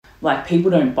like people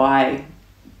don't buy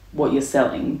what you're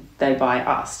selling, they buy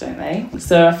us, don't they?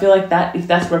 So I feel like that if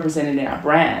that's represented in our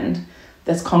brand,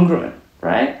 that's congruent,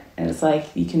 right? And it's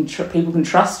like people can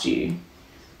trust you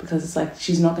because it's like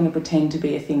she's not going to pretend to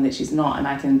be a thing that she's not, and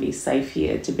I can be safe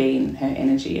here to be in her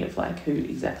energy of like who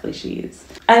exactly she is.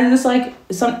 And it's like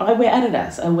I wear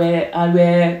Adidas, I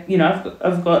wear you know,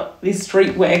 I've got this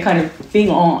streetwear kind of thing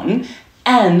on,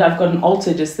 and I've got an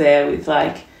altar just there with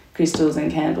like crystals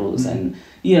and candles, and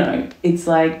you know, it's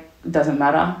like it doesn't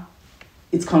matter.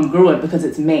 It's congruent because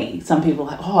it's me. Some people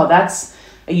are like, oh,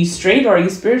 are you street or are you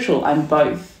spiritual? I'm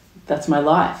both. That's my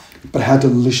life. But how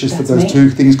delicious that those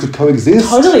two things could coexist.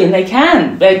 Totally, and they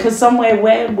can, because somewhere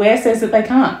where says that they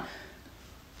can't.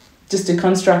 Just a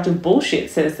construct of bullshit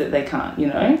says that they can't, you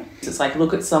know? It's like,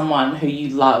 look at someone who you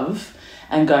love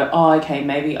and go, oh, okay,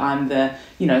 maybe I'm the,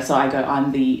 you know, so I go,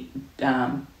 I'm the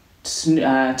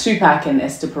Tupac and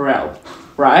Esther Perel,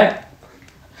 right?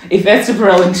 If Esther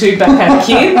Perel and Tupac had a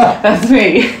kid, that's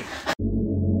me.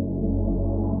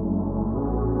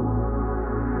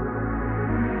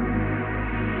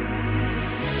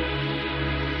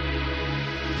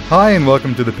 Hi and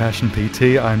welcome to The Passion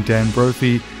PT. I'm Dan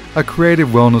Brophy, a creative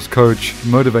wellness coach,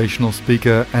 motivational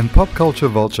speaker, and pop culture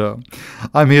vulture.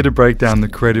 I'm here to break down the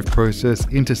creative process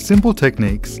into simple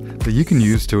techniques that you can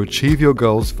use to achieve your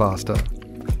goals faster.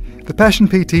 The Passion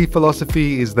PT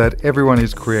philosophy is that everyone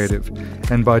is creative,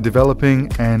 and by developing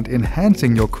and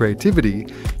enhancing your creativity,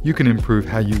 you can improve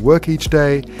how you work each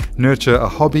day, nurture a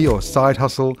hobby or side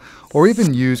hustle, or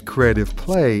even use creative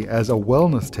play as a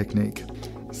wellness technique.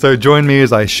 So join me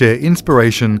as I share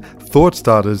inspiration, thought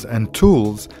starters, and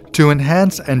tools to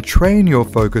enhance and train your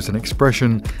focus and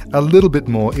expression a little bit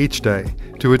more each day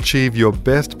to achieve your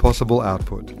best possible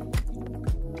output.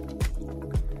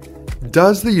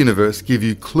 Does the universe give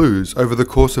you clues over the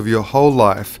course of your whole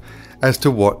life as to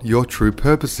what your true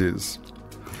purpose is?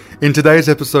 In today's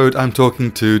episode, I'm talking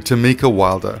to Tamica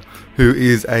Wilder, who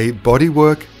is a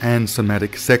bodywork and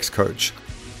somatic sex coach.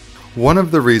 One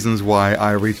of the reasons why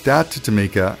I reached out to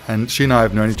Tamica, and she and I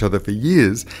have known each other for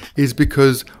years, is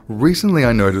because recently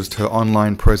I noticed her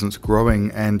online presence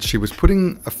growing, and she was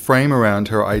putting a frame around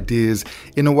her ideas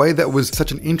in a way that was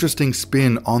such an interesting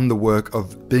spin on the work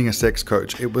of being a sex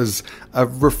coach. It was a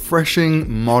refreshing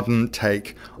modern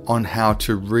take on how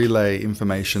to relay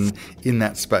information in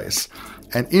that space.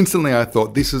 And instantly I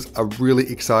thought this is a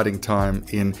really exciting time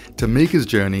in Tamica's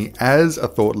journey as a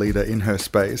thought leader in her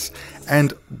space,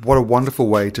 and what a wonderful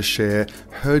way to share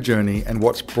her journey and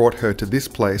what's brought her to this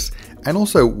place, and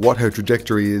also what her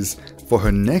trajectory is for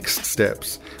her next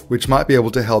steps, which might be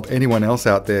able to help anyone else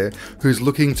out there who's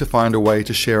looking to find a way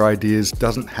to share ideas.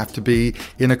 Doesn't have to be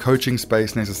in a coaching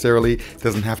space necessarily,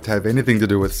 doesn't have to have anything to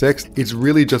do with sex. It's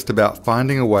really just about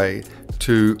finding a way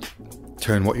to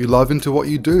turn what you love into what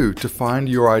you do, to find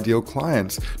your ideal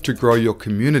clients, to grow your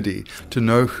community, to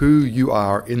know who you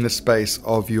are in the space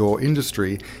of your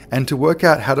industry, and to work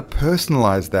out how to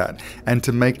personalize that and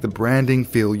to make the branding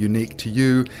feel unique to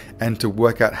you, and to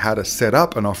work out how to set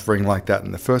up an offering like that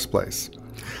in the first place.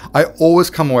 I always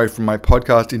come away from my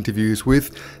podcast interviews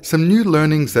with some new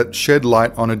learnings that shed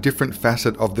light on a different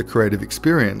facet of the creative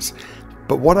experience.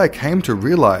 But what I came to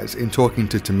realize in talking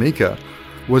to Tamica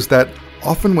was that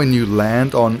often when you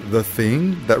land on the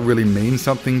thing that really means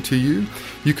something to you,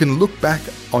 you can look back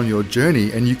on your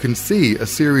journey and you can see a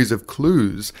series of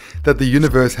clues that the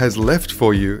universe has left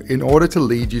for you in order to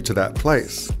lead you to that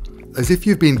place. As if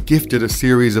you've been gifted a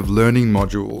series of learning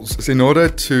modules in order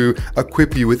to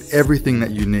equip you with everything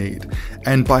that you need.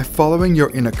 And by following your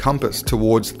inner compass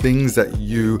towards things that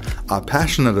you are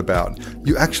passionate about,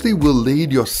 you actually will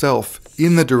lead yourself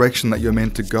in the direction that you're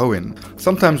meant to go in.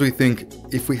 Sometimes we think,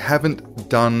 if we haven't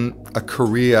done a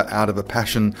career out of a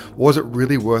passion, was it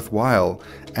really worthwhile?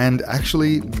 And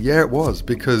actually, yeah, it was,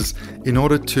 because in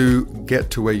order to get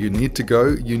to where you need to go,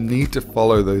 you need to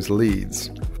follow those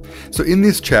leads. So in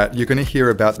this chat, you're going to hear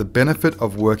about the benefit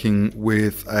of working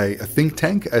with a think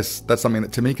tank, as that's something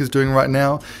that Tamica's doing right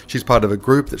now. She's part of a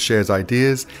group that shares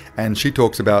ideas, and she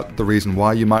talks about the reason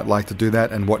why you might like to do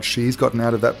that and what she's gotten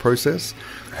out of that process.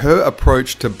 Her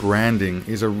approach to branding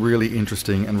is a really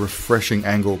interesting and refreshing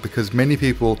angle, because many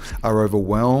people are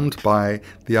overwhelmed by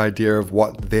the idea of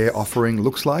what their offering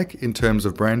looks like in terms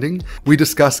of branding. We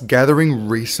discuss gathering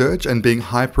research and being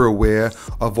hyper aware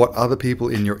of what other people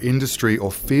in your industry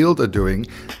or field are doing,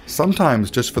 sometimes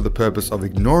just for the purpose of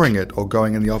ignoring it or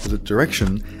going in the opposite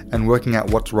direction, and working out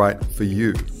what's right for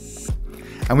you.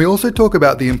 And we also talk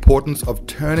about the importance of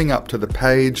turning up to the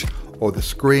page or the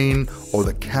screen or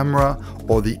the camera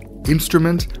or the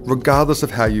instrument, regardless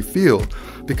of how you feel.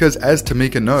 Because as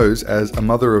Tamica knows, as a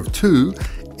mother of two,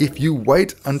 If you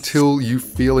wait until you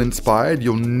feel inspired,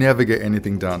 you'll never get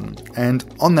anything done. And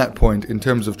on that point, in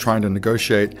terms of trying to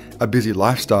negotiate a busy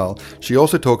lifestyle, she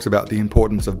also talks about the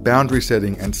importance of boundary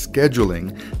setting and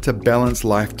scheduling to balance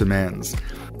life demands.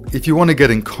 If you want to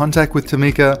get in contact with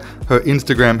Tamica, her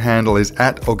Instagram handle is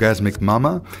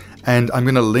 @orgasmicmama, and I'm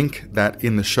going to link that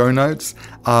in the show notes.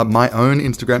 My own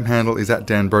Instagram handle is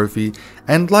 @danbrophy.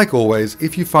 And like always,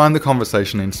 if you find the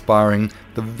conversation inspiring,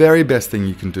 the very best thing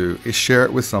you can do is share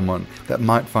it with someone that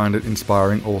might find it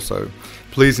inspiring also.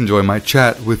 Please enjoy my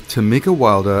chat with Tamica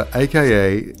Wilder,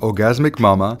 aka Orgasmic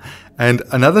Mama. And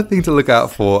another thing to look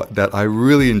out for that I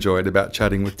really enjoyed about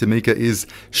chatting with Tamica is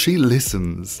she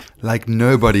listens like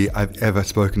nobody I've ever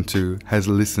spoken to has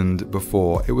listened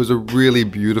before. It was a really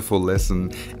beautiful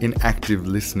lesson in active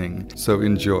listening, so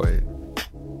enjoy.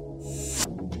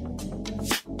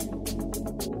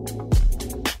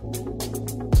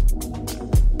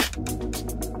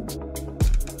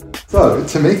 So,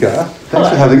 Tamica, thanks Hello.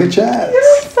 for having a chat.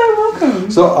 You're so welcome.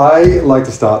 So I like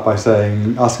to start by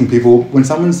asking people, when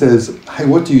someone says, hey,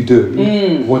 what do you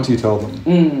do? What do you tell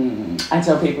them? I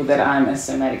tell people that I'm a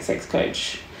somatic sex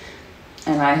coach,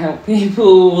 and I help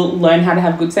people learn how to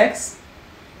have good sex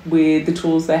with the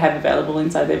tools they have available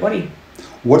inside their body.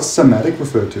 What's somatic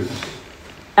referred to?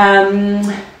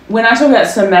 When I talk about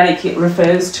somatic, it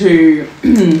refers to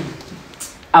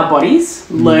our bodies,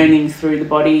 learning through the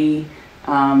body,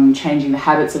 changing the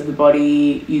habits of the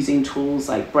body, using tools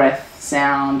like breath,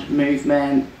 sound,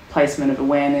 movement, placement of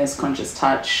awareness, conscious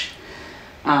touch.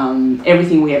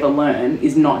 Everything we ever learn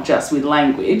is not just with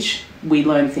language. We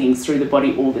learn things through the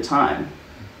body all the time.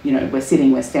 You know, we're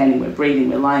sitting, we're standing, we're breathing,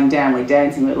 we're lying down, we're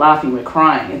dancing, we're laughing, we're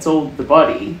crying. It's all the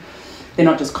body. They're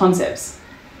not just concepts.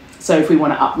 So if we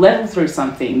want to up level through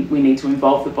something, we need to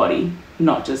involve the body,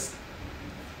 not just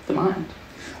the mind.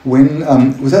 When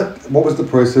what was the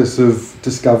process of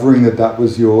discovering that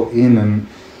was your in, and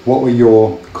what were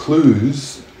your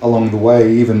clues along the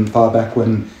way, even far back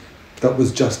when that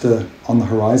was just on the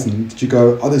horizon? Did you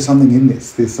go, oh, there's something in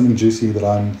this, there's something juicy that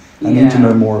I need to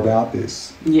know more about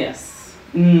this? Yes.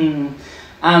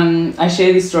 I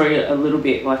share this story a little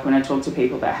bit, like when I talk to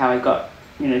people about how I got,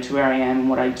 to where I am and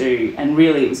what I do. And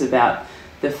really it was about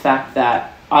the fact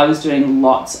that I was doing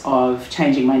lots of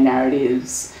changing my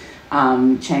narratives,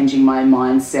 changing my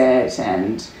mindset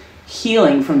and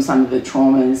healing from some of the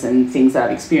traumas and things that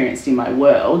I've experienced in my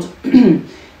world.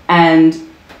 And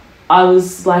I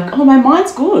was like, oh, my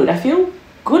mind's good. I feel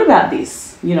good about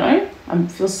this, I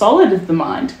feel solid of the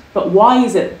mind. But why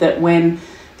is it that when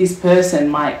this person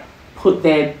might put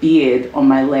their beard on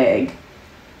my leg,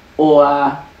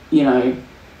 or,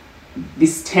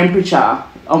 this temperature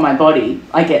on my body,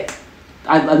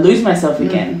 I lose myself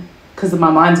again because my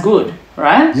mind's good,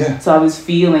 right? Yeah. So I was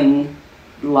feeling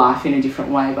life in a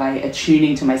different way by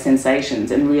attuning to my sensations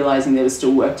and realizing there was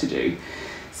still work to do.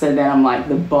 So then I'm like,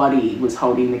 the body was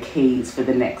holding the keys for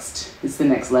the next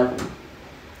level.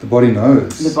 The body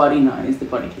knows. The body knows, the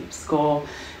body keeps score.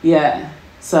 Yeah.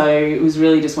 So it was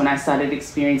really just when I started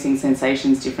experiencing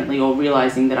sensations differently, or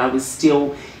realizing that I was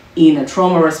still in a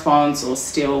trauma response or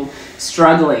still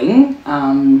struggling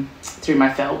through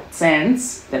my felt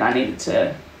sense, that I needed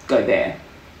to go there.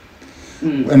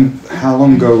 And how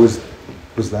long ago was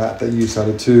that you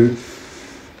started to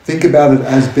think about it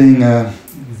as being a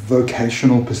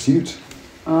vocational pursuit?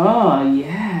 Oh,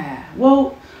 yeah.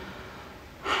 Well,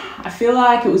 I feel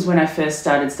like it was when I first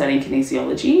started studying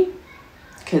kinesiology,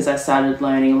 because I started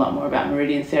learning a lot more about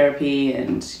meridian therapy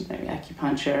and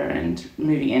acupuncture and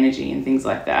moving energy and things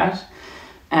like that.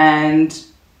 And,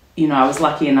 I was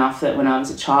lucky enough that when I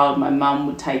was a child, my mum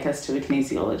would take us to a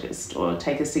kinesiologist or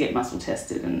take us to get muscle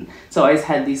tested. And so I always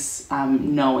had this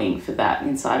knowing for that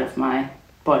inside of my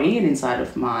body and inside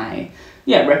of my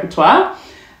repertoire.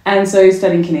 And so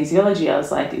studying kinesiology, I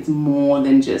was like, it's more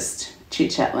than just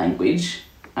chit-chat language.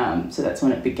 So that's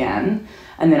when it began.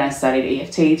 And then I studied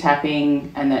EFT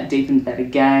tapping, and that deepened that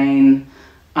again.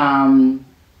 I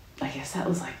guess that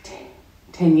was like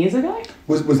 10 years ago.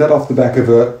 Was that off the back of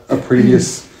a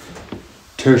previous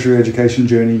tertiary education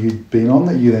journey you'd been on,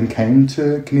 that you then came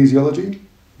to kinesiology?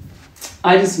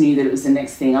 I just knew that it was the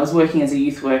next thing. I was working as a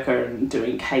youth worker and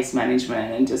doing case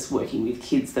management and just working with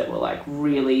kids that were like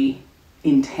really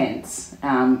intense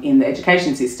in the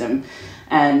education system.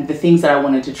 And the things that I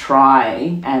wanted to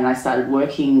try, and I started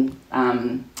working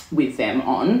with them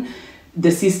on the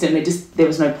system, there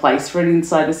was no place for it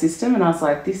inside the system. And I was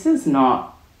like, this is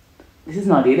not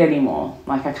it anymore.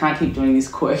 Like, I can't keep doing this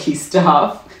quirky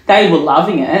stuff. They were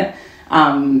loving it,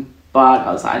 but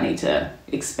I was like, I need to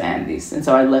expand this. And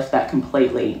so I left that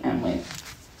completely and went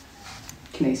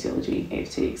kinesiology,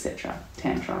 EFT, etc.,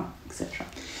 tantra, etc.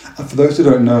 For those who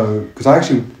don't know,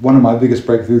 because one of my biggest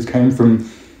breakthroughs came from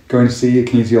going to see a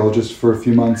kinesiologist for a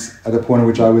few months at a point at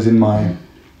which I was in my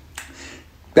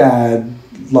bad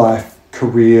life,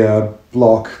 career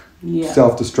block,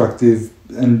 self-destructive,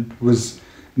 and was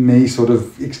me sort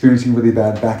of experiencing really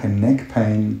bad back and neck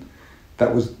pain.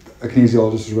 That was a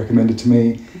kinesiologist was recommended to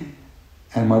me,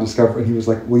 and my discovery. And he was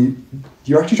like, "Well,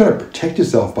 you're actually trying to protect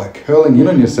yourself by curling in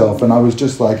on yourself." And I was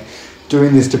just like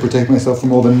doing this to protect myself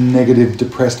from all the negative,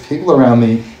 depressed people around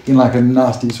me in like a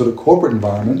nasty sort of corporate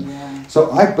environment. Yeah. So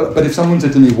but if someone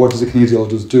said to me, "What does a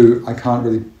kinesiologist do?" I can't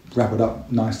really wrap it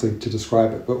up nicely to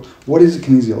describe it. But what is a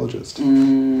kinesiologist?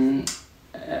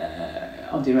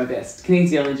 I'll do my best.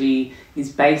 Kinesiology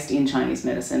is based in Chinese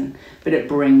medicine, but it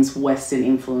brings Western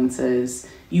influences.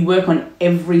 You work on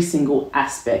every single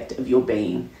aspect of your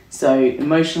being. So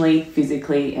emotionally,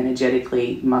 physically,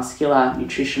 energetically, muscular,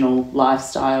 nutritional,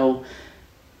 lifestyle,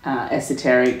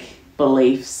 esoteric,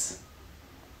 beliefs,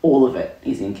 all of it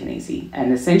is in kinesi.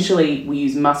 And essentially we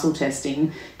use muscle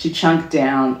testing to chunk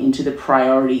down into the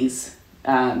priority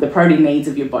needs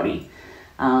of your body.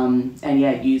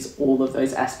 Use all of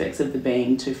those aspects of the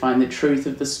being to find the truth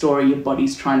of the story your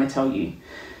body's trying to tell you.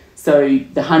 So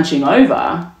the hunching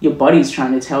over, your body's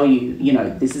trying to tell you,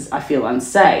 I feel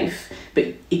unsafe, but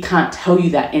it can't tell you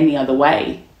that any other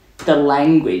way. The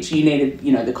language, you needed,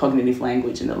 the cognitive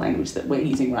language and the language that we're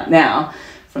using right now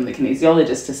from the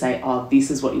kinesiologist to say, oh, this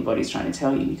is what your body's trying to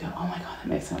tell you. And you go, oh my God, that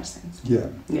makes so much sense. Yeah.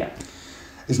 Yeah.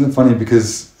 Isn't it funny?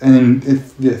 Because,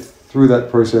 through that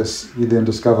process, you then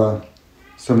discover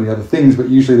so many other things, but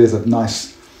usually there's a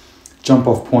nice jump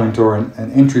off point or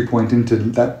an entry point into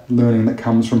that learning that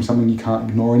comes from something you can't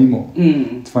ignore anymore.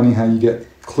 It's funny how you get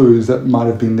clues that might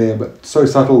have been there, but so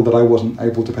subtle that I wasn't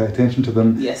able to pay attention to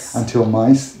them until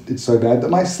it's so bad that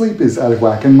my sleep is out of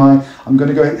whack, and I'm going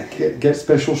to go get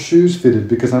special shoes fitted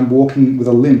because I'm walking with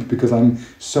a limp because I'm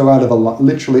so out of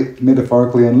literally,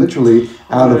 metaphorically and literally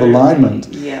out of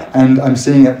alignment. Yeah. And I'm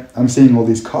seeing all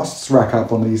these costs rack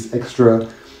up on these extra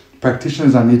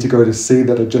practitioners I need to go to see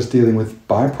that are just dealing with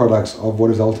byproducts of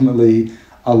what is ultimately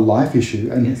a life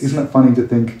issue. And isn't it funny to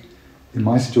think, in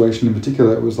my situation in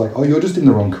particular, it was like, oh, you're just in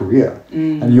the wrong career.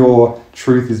 And your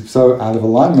truth is so out of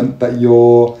alignment that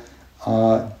you're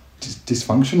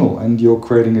dysfunctional and you're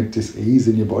creating a dis-ease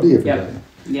in your body every day.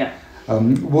 Yeah.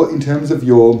 Well, in terms of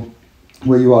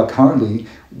where you are currently,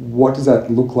 what does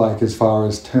that look like as far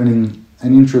as turning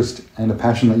an interest and a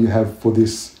passion that you have for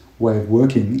this way of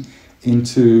working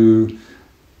into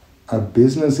a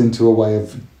business, into a way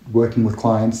of working with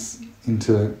clients,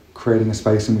 into creating a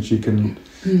space in which you can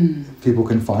people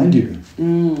can find you?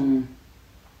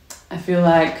 I feel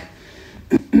like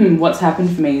what's happened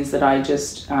for me is that I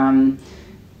just I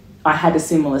had a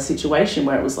similar situation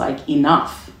where it was like,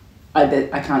 enough.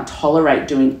 I can't tolerate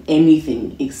doing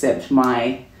anything except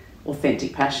my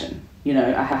authentic passion.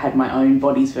 I had my own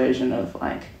body's version of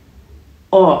like,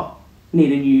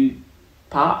 need a new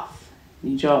path,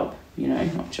 new job,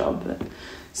 not job, but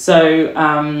so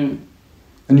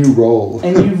a new role.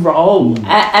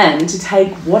 And to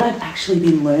take what I've actually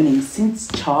been learning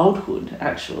since childhood.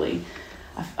 Actually,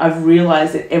 I've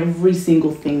realized that every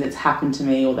single thing that's happened to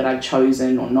me, or that I've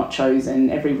chosen or not chosen,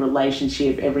 every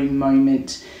relationship, every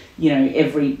moment,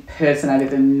 every person I've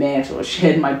ever met or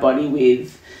shared my body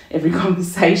with, every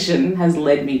conversation has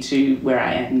led me to where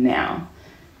I am now.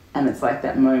 And it's like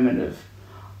that moment of,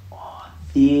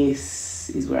 this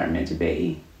is where I'm meant to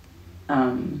be.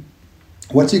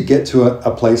 Once you get to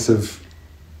a place of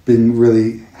being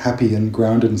really happy and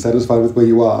grounded and satisfied with where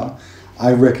you are,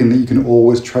 I reckon that you can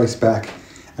always trace back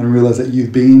and realize that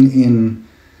you've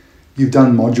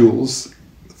done modules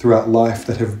throughout life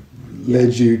that have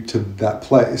led you to that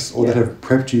place, or that have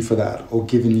prepped you for that, or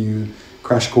given you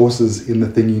crash courses in the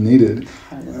thing you needed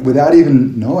without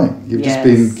even knowing. You've just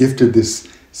been gifted this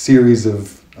series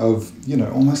of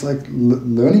almost like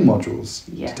learning modules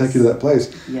to take you to that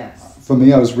place. Yes. For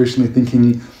me, I was recently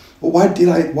thinking, well,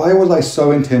 why was I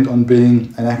so intent on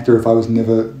being an actor if I was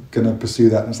never going to pursue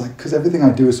that? And it's like, because everything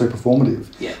I do is so performative.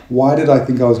 Yeah. Why did I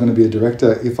think I was going to be a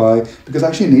director because I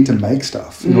actually need to make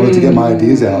stuff in order to get my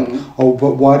ideas out?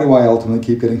 But why do I ultimately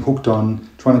keep getting hooked on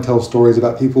trying to tell stories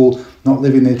about people not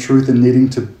living their truth and needing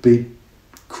to be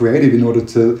creative in order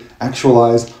to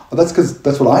actualize? That's because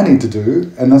that's what I need to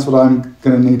do, and that's what I'm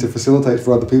going to need to facilitate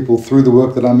for other people through the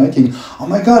work that I'm making. Oh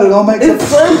my God, it all makes sense.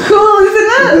 It's so cool, isn't it?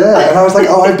 Yeah, and I was like,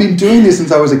 I've been doing this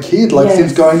since I was a kid,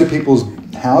 since going to people's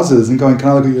houses and going, can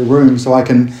I look at your room so I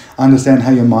can understand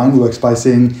how your mind works by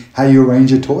seeing how you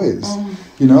arrange your toys?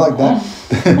 Like that.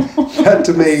 that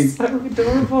to me, so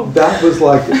adorable. that was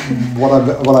like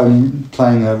what I'm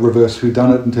playing a reverse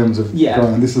whodunit in terms of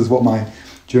going, this is what my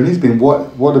journey's been.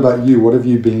 What about you? What have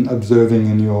you been observing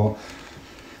in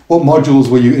what modules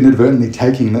were you inadvertently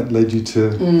taking that led you to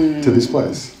this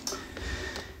place?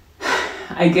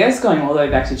 I guess going all the way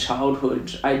back to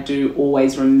childhood, I do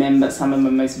always remember some of my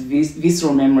most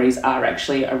visceral memories are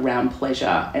actually around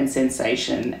pleasure and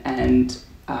sensation and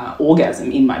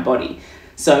orgasm in my body.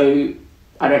 So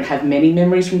I don't have many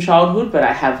memories from childhood, but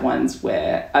I have ones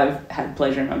where I've had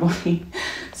pleasure in my body.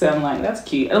 So I'm like, that's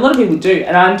cute. And a lot of people do.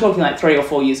 And I'm talking like 3 or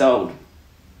 4 years old.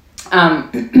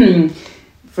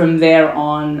 From there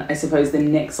on, I suppose the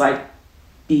next like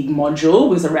big module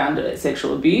was around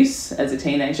sexual abuse as a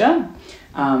teenager.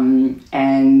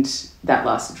 And that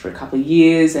lasted for a couple of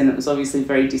years, and it was obviously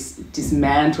very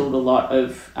dismantled a lot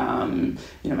of,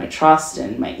 my trust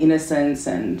and my innocence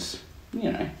and,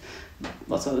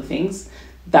 lots of other things.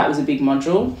 That was a big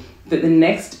module. But the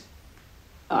next,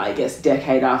 I guess,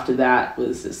 decade after that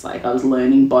was just like I was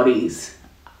learning bodies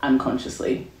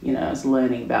unconsciously. I was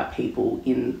learning about people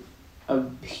in a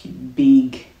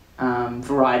big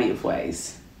variety of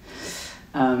ways.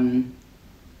 And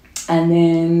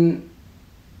then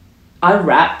I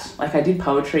rapped, like I did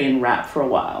poetry and rap for a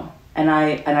while, and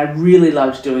I really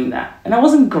loved doing that. And I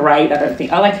wasn't great, I don't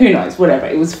think. Who knows, whatever.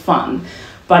 It was fun.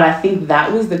 But I think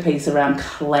that was the piece around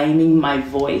claiming my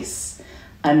voice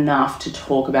enough to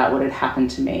talk about what had happened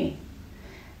to me.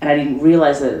 And I didn't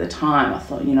realise it at the time. I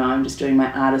thought, I'm just doing my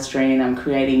artistry and I'm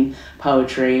creating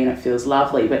poetry and it feels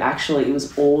lovely. But actually it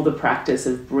was all the practice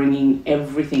of bringing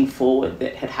everything forward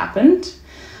that had happened.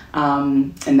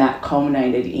 And that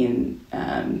culminated in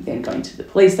then going to the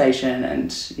police station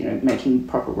and, making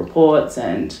proper reports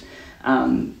and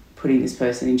putting this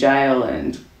person in jail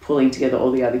and pulling together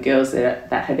all the other girls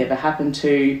that had ever happened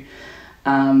to.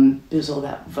 It was all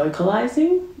about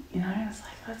vocalising, it's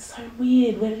like, that's so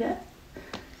weird. Where did it...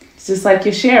 It's just like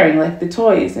you're sharing, like the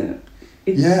toys and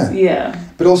it's... Yeah.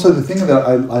 But also the thing that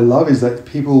I love is that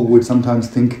people would sometimes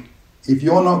think, if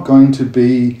you're not going to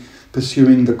be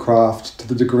pursuing the craft to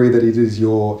the degree that it is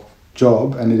your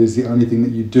job and it is the only thing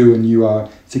that you do and you are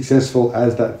successful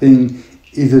as that thing,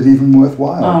 is it even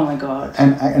worthwhile? Oh my God.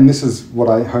 And this is what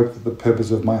I hope that the purpose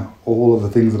of all of the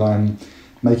things that I'm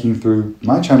making through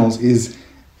my channels is,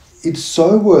 it's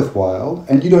so worthwhile,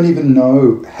 and you don't even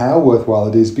know how worthwhile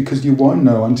it is because you won't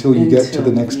know until you get to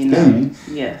the next thing.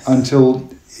 Yes. Until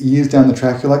years down the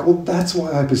track, you're like, well, that's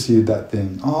why I pursued that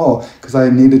thing. Oh, because I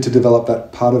needed to develop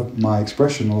that part of my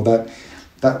expression, or that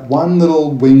one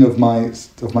little wing of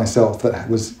myself that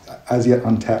was as yet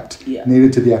untapped,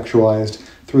 needed to be actualized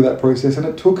through that process. And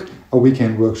it took a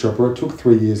weekend workshop, or it took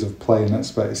 3 years of play in that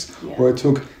space,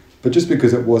 but just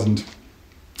because it wasn't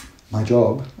my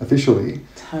job officially,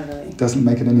 totally doesn't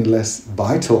make it any less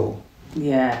vital.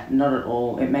 Yeah, not at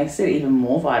all. It makes it even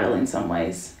more vital in some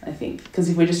ways, I think. Because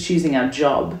if we're just choosing our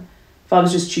job, if I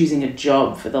was just choosing a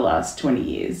job for the last 20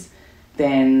 years,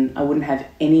 then I wouldn't have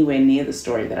anywhere near the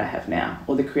story that I have now,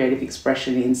 or the creative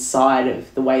expression inside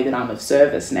of the way that I'm of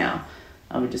service now.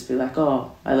 I would just be like,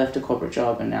 oh, I left a corporate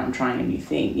job and now I'm trying a new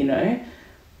thing,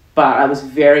 But I was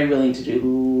very willing to do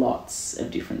lots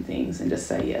of different things and just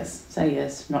say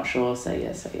yes, not sure, say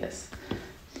yes.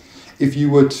 If you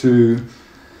were to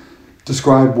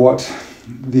describe what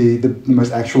the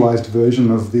most actualized version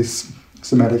of this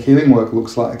somatic healing work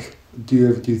looks like, do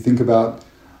you think about,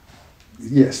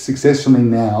 yes, success for me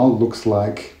now looks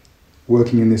like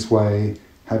working in this way,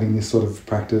 having this sort of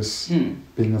practice,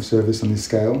 being of service on this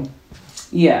scale?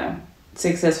 Yeah.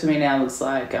 Success for me now looks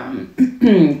like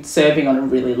serving on a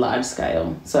really large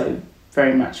scale. So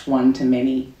very much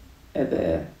one-to-many are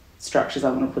the structures I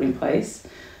want to put in place.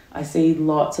 I see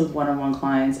lots of one-on-one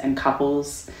clients and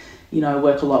couples. I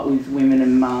work a lot with women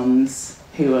and mums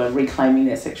who are reclaiming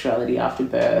their sexuality after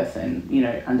birth and,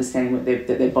 understanding that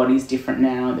their body's different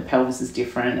now and the pelvis is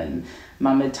different and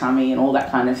mum and tummy and all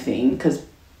that kind of thing. Because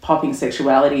popping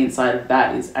sexuality inside of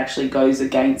that actually goes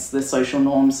against the social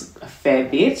norms a fair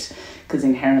bit. Because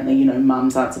inherently,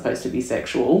 mums aren't supposed to be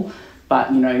sexual, but,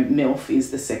 MILF is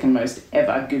the second most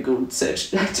ever Googled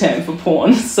search term for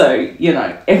porn. So,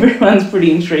 everyone's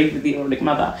pretty intrigued with the erotic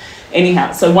mother.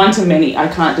 Anyhow, so one-to-many, I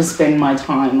can't just spend my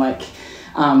time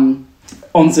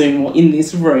on Zoom or in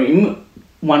this room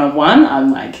one-on-one.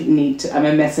 I'm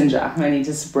a messenger. I need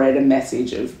to spread a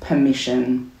message of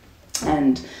permission.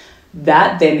 And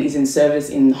that then is in service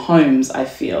in homes, I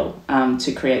feel,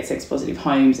 to create sex-positive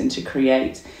homes and to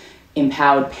create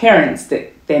empowered parents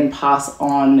that then pass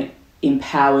on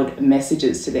empowered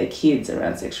messages to their kids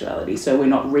around sexuality. So we're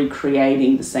not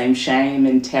recreating the same shame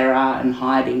and terror and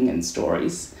hiding and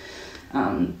stories.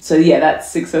 So yeah, that's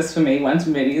success for me. One to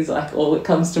many is like all that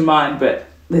comes to mind, but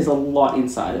there's a lot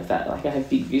inside of that. Like I have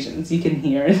big visions. You can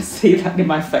hear and see that in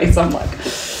my face. I'm like,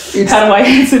 how do I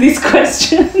answer this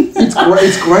question?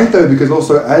 It's great though, because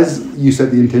also as you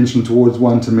set the intention towards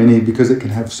one to many, because it can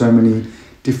have so many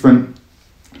different,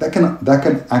 that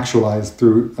can actualize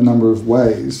through a number of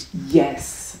ways.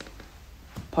 Yes.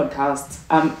 Podcasts.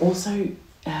 Also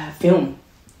film.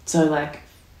 So like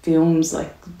films,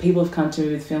 like people have come to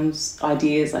me with films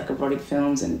ideas, like erotic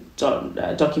films and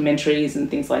documentaries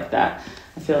and things like that.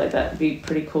 I feel like that would be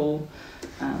pretty cool.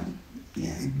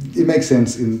 Yeah. It makes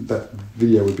sense in that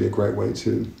video would be a great way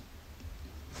to.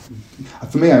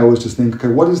 For me, I always just think, okay,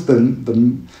 what is the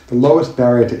lowest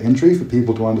barrier to entry for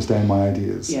people to understand my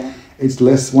ideas? Yeah. It's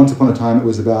less. Once upon a time, it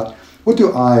was about what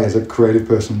do I, as a creative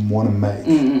person, want to make?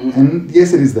 Mm-hmm. And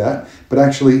yes, it is that. But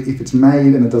actually, if it's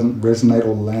made and it doesn't resonate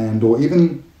or land or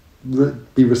even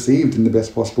be received in the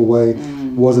best possible way,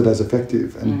 was it as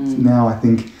effective? And now I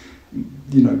think,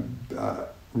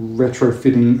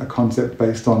 retrofitting a concept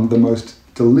based on the most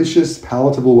delicious,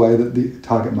 palatable way that the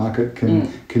target market can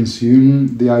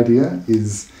consume the idea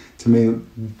is, to me,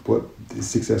 what is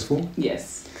successful.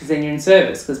 Yes, because then you're in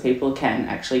service, because people can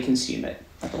actually consume it.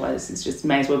 Otherwise, it's just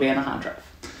may as well be on a hard drive.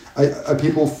 How do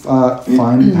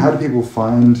people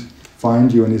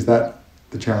find you, and is that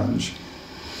the challenge?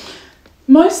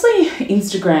 Mostly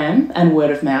Instagram and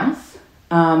word of mouth.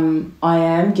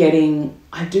 I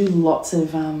do lots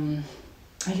of,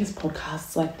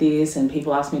 podcasts like this, and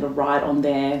people ask me to write on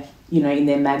their, in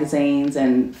their magazines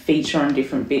and feature on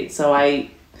different bits. So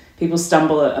people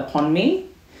stumble upon me.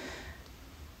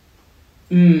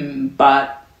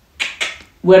 But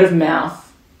word of mouth,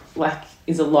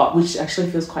 is a lot, which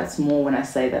actually feels quite small when I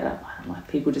say that. I'm like,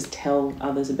 people just tell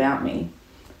others about me.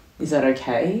 Is that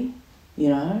okay?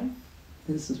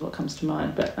 This is what comes to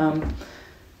mind. But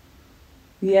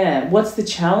what's the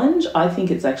challenge? I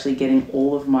think it's actually getting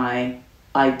all of my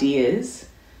ideas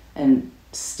and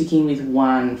sticking with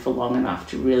one for long enough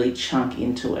to really chunk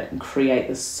into it and create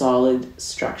the solid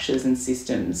structures and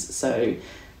systems. So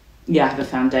I have a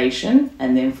foundation,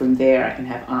 and then from there I can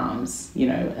have arms,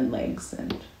 and legs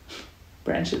and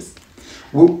branches.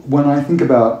 Well, when I think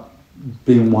about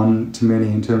being one to many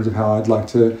in terms of how I'd like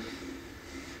to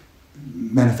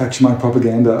manufacture my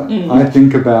propaganda, I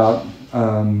think about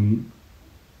the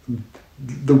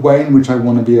way in which I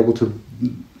want to be able to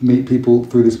meet people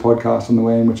through this podcast, and the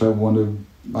way in which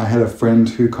I had a friend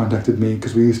who contacted me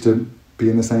because we used to be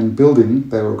in the same building.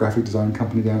 They were a graphic design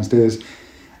company downstairs,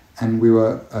 and we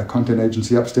were a content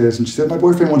agency upstairs, and she said, my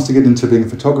boyfriend wants to get into being a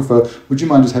photographer. Would you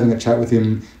mind just having a chat with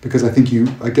him? Because I get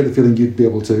the feeling you'd be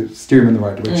able to steer him in the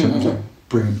right direction. I was like,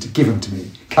 give him to me.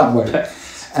 Can't wait. Okay.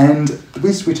 And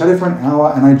we chatted for an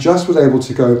hour, and I just was able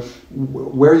to go,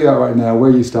 where are you at right now? Where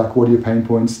are you stuck? What are your pain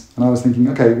points? And I was thinking,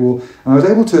 okay, well, and I was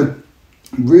able to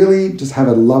really just have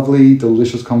a lovely,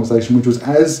 delicious conversation, which was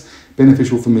as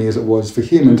beneficial for me as it was for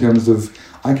him, in terms of,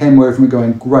 I came away from it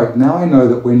going, great, now I know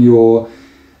that when you're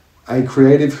a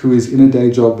creative who is in a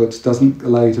day job but doesn't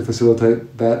allow you to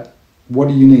facilitate that, what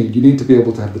do you need? You need to be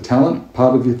able to have the talent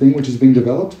part of your thing, which is being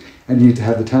developed, and you need to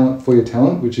have the talent for your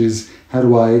talent, which is, how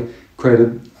do I create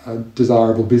a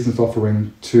desirable business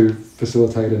offering to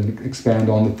facilitate and expand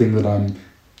on the thing that I'm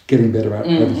getting better at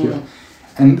over here.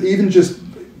 And even just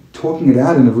talking it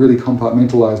out in a really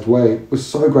compartmentalized way was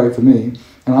so great for me.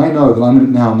 And I know that I'm going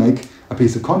to now make a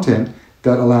piece of content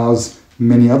that allows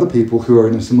many other people who are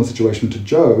in a similar situation to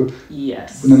Joe,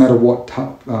 yes, no matter what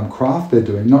craft they're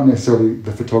doing, not necessarily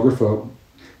the photographer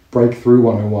breakthrough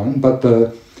 101, but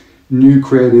the new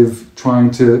creative trying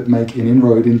to make an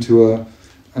inroad into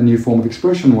a new form of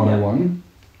expression 101,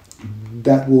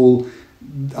 that will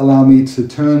allow me to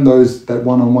turn that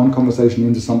one-on-one conversation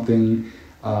into something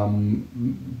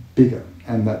bigger.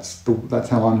 And that's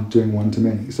how I'm doing one to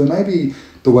many. So maybe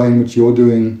the way in which you're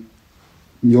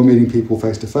meeting people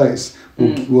face to face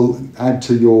will add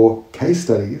to your case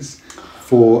studies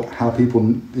for how people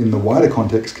in the wider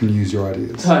context can use your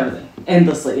ideas. Totally.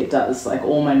 Endlessly it does. Like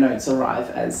all my notes arrive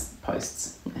as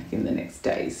posts, like in the next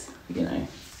days,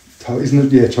 Isn't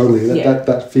it? Yeah, totally.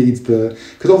 That feeds the...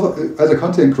 Because also, as a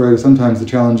content creator, sometimes the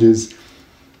challenge is,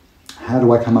 how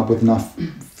do I come up with enough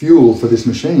fuel for this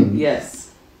machine?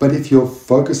 Yes. But if you're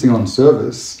focusing on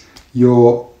service,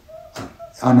 you're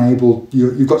unable...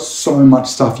 You've got so much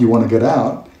stuff you want to get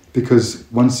out, because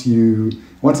once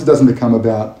it doesn't become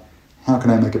about how can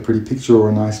I make a pretty picture or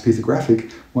a nice piece of graphic,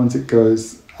 once it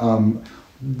goes,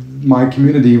 my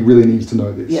community really needs to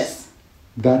know this. Yes.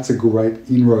 That's a great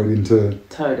inroad into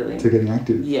to getting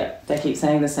active. Yeah, they keep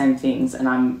saying the same things,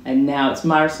 and now it's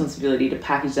my responsibility to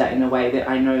package that in a way that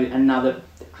I know another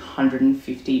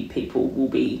 150 people will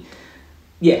be,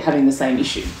 having the same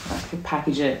issue. Like,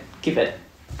 package it, give it,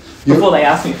 before they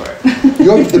ask me for it.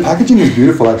 The packaging is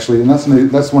beautiful, actually, and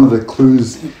that's one of the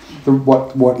clues.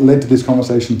 What led to this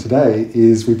conversation today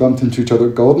is we bumped into each other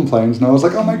at Golden Plains, and I was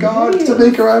like, oh my God,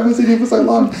 Tamica, I haven't seen you for so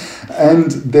long.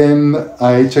 And then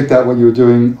I checked out what you were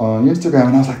doing on Instagram,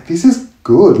 and I was like, this is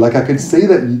good. Like, I could see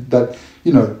that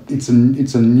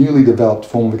it's a newly developed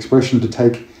form of expression to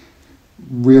take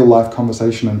real life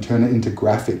conversation and turn it into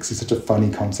graphics. Is such a funny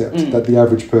concept that the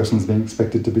average person's being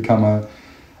expected to become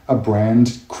a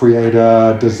brand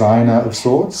creator, designer of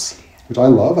sorts, which I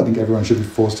love. I think everyone should be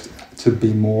forced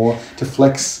to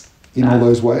flex in all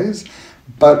those ways.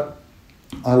 But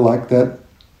I like that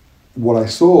what I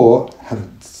saw had a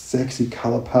sexy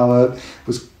colour palette,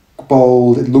 was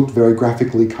bold, it looked very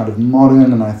graphically kind of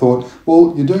modern, and I thought,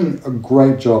 well, you're doing a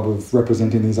great job of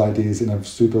representing these ideas in a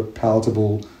super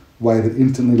palatable way that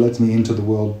instantly lets me into the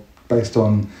world based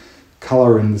on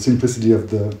colour and the simplicity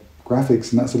of the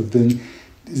graphics and that sort of thing.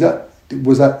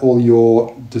 Was that all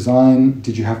your design?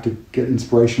 Did you have to get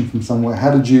inspiration from somewhere? How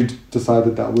did you decide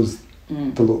that was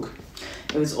the look?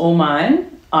 It was all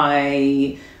mine.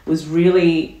 I was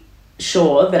really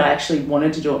sure that I actually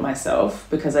wanted to do it myself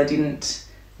because I didn't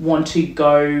want to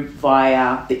go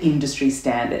via the industry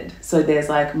standard. So there's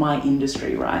like my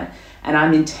industry, right? And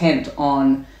I'm intent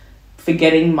on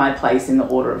forgetting my place in the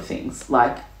order of things.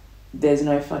 Like, there's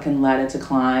no fucking ladder to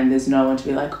climb. There's no one to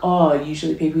be like, oh,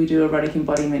 usually people who do erotic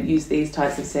embodiment use these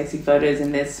types of sexy photos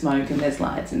and there's smoke and there's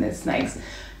lights and there's snakes.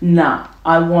 Nah,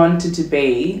 I wanted to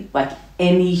be like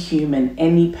any human,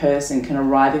 any person can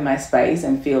arrive in my space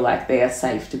and feel like they are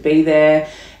safe to be there,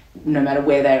 no matter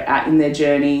where they're at in their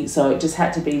journey. So it just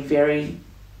had to be very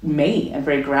me and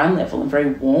very ground level and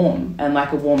very warm and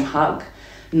like a warm hug.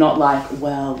 Not like,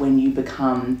 well, when you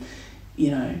become,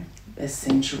 a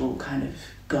sensual kind of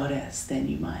goddess, then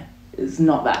you might. It's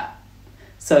not that.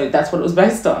 So that's what it was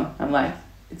based on. I'm like,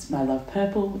 I love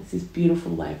purple. It's this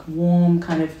beautiful, like warm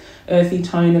kind of earthy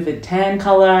tone of a tan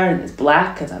color, and there's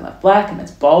black because I love black, and it's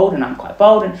bold, and I'm quite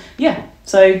bold, and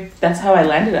so that's how I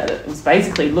landed at it. It was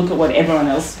basically look at what everyone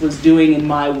else was doing in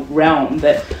my realm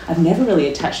that I've never really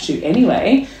attached to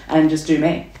anyway, and just do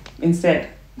me instead.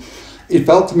 It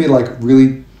felt to me like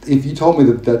really. If you told me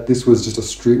that this was just a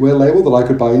streetwear label that I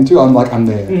could buy into, I'm like, I'm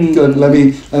there.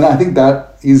 And I think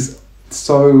that is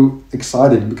so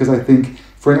exciting because I think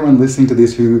for anyone listening to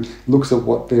this who looks at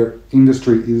what their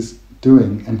industry is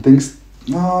doing and thinks,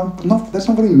 that's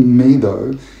not really me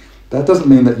though, that doesn't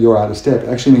mean that you're out of step. It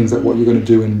actually means that what you're going to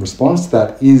do in response to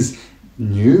that is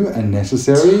new and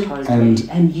necessary. Totally.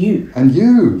 And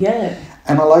you. Yeah.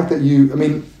 And I like that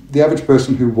the average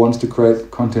person who wants to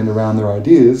create content around their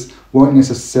ideas won't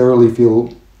necessarily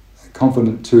feel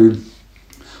confident to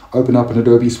open up an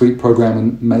Adobe Suite program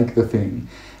and make the thing.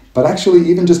 But actually,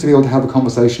 even just to be able to have a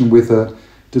conversation with a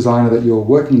designer that you're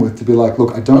working with to be like,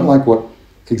 look, I don't like what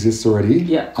exists already.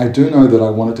 Yeah. I do know that I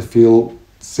want it to feel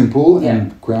simple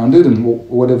and grounded and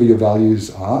whatever your values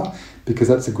are, because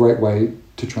that's a great way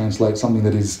to translate something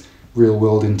that is real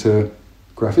world into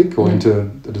graphic or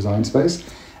into the design space.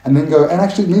 And then go, and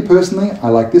actually me personally, I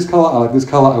like this color,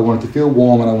 I want it to feel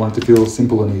warm and I want it to feel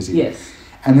simple and easy. Yes.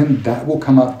 And then that will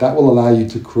come up, that will allow you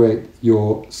to create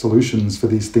your solutions for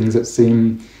these things that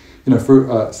seem,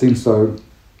 seem so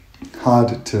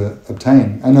hard to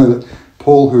obtain. I know that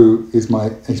Paul, who is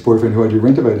my ex-boyfriend who I do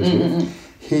Renovators with,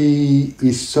 he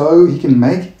can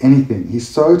make anything. He's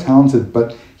so talented,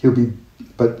 but he'll be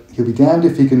damned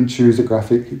if he can choose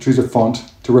a font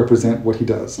to represent what he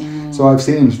does. So I've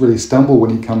seen him really stumble when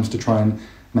he comes to try and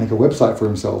make a website for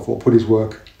himself or put his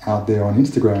work out there on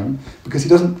Instagram because he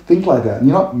doesn't think like that.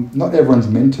 And not everyone's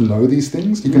meant to know these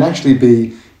things. You can actually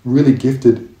be really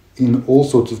gifted in all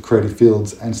sorts of creative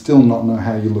fields and still not know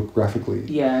how you look graphically.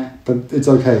 Yeah. But it's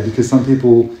okay because some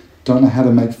people don't know how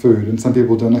to make food and some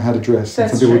people don't know how to dress.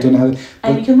 That's and some people true. don't know how to...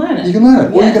 And you can learn it. You can learn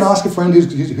it. Yes. Or you can ask a friend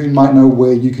who might know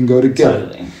where you can go to get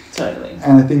it. Totally.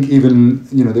 And I think even,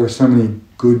 there are so many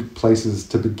good places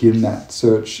to begin that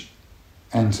search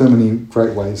and so many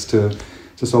great ways to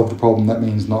solve the problem. That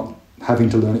means not having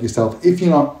to learn it yourself if you're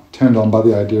not turned on by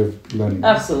the idea of learning.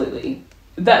 Absolutely.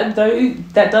 That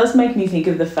does make me think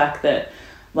of the fact that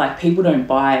like people don't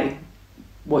buy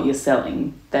what you're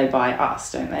selling, they buy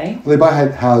us, don't they? Well, they buy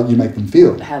how you make them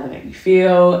feel. How they make you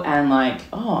feel and like,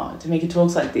 oh, Tamica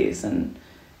talks like this and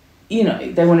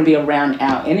they want to be around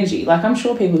our energy. Like I'm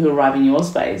sure people who arrive in your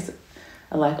space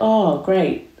are like, oh,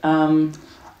 great.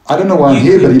 I don't know why I'm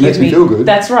here, but he makes me feel good.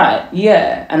 That's right,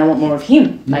 yeah. And I want more of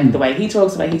him, like the way he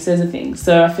talks, the way he says the things.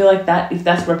 So I feel like that if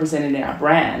that's represented in our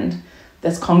brand,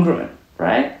 that's congruent,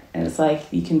 right? And it's like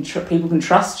people can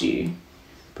trust you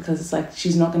because it's like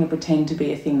she's not going to pretend to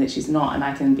be a thing that she's not, and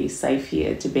I can be safe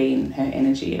here to be in her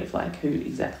energy of like who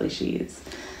exactly she is.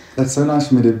 That's so nice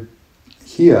for me to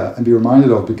hear and be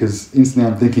reminded of, because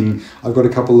instantly I'm thinking I've got a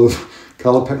couple of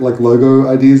logo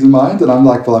ideas in mind, and I'm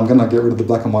like, well, I'm going to get rid of the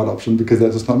black and white option because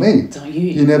that's just not me. Don't you?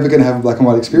 You're never going to have a black and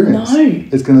white experience. No.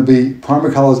 It's going to be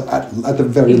primary colours at the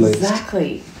very least.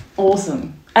 Exactly.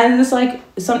 Awesome. And it's like,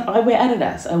 I wear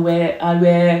Adidas. I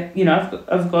wear, you know,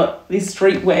 I've got this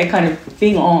streetwear kind of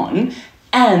thing on,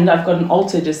 and I've got an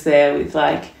altar just there with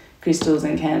like crystals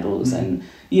and candles, and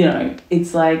you know,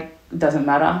 it's like, it doesn't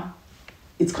matter.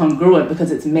 It's congruent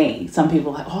because it's me. Some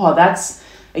people are like, oh,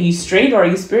 are you street or are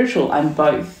you spiritual? I'm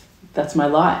both. That's my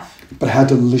life. But how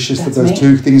delicious That's that those me.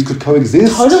 two things could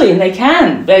coexist. Totally, and they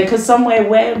can, because somewhere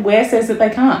where says that they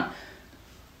can't.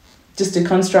 Just a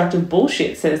construct of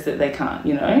bullshit says that they can't,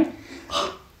 you know?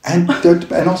 And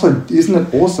also, isn't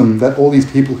it awesome that all these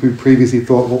people who previously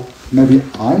thought, well, maybe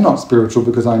I'm not spiritual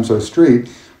because I'm so street,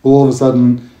 will all of a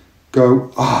sudden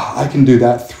go, I can do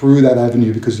that through that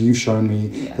avenue because you've shown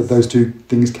me that those two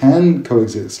things can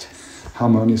coexist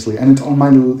harmoniously, and it's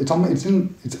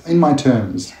in my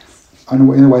terms, in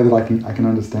a way that I can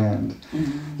understand.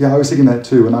 Yeah, I was thinking that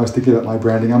too when I was thinking about my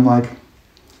branding. I'm like,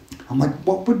 how would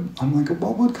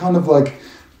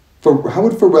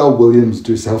Pharrell Williams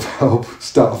do self-help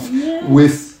stuff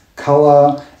with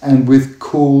colour and with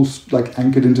cool, like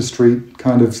anchored into street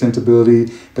kind of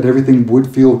sensibility, but everything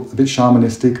would feel a bit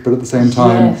shamanistic, but at the same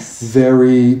time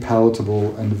very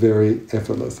palatable and very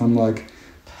effortless. I'm like,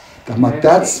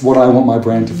 that's what I want my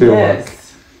brand to feel like.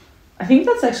 I think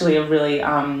that's actually a really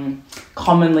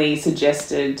commonly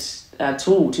suggested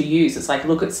tool to use. It's like,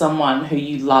 look at someone who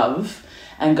you love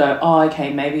and go, oh,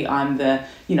 okay, maybe I'm the,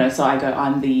 you know, so I go,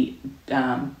 I'm the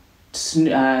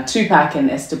Tupac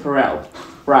and Esther Perel,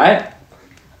 right?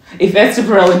 If Esther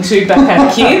Perel and Tupac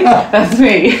had a kid, that's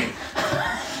me.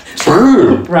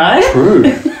 True. Right? True.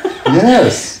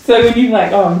 Yes. So when you're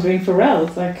like, oh, I'm doing Pharrell,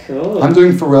 it's like, cool. I'm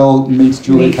doing Pharrell meets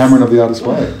Julia Cameron of The Artist's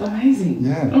Way. Amazing.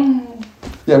 Yeah.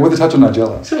 Yeah, with a touch of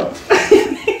Nigella. Sure.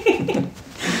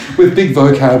 With big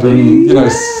vocab and, you know,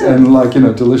 and like, you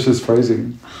know, delicious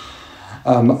phrasing.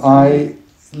 I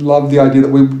love the idea that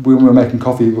when we were making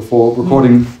coffee before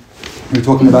recording, we were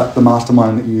talking about the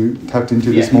mastermind that you tapped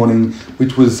into this morning,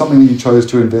 which was something that you chose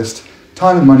to invest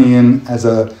time and money in as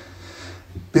a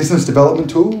business development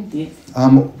tool. Yes.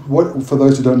 For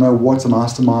those who don't know, what's a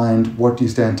mastermind? What do you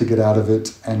stand to get out of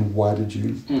it? And why did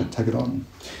you take it on?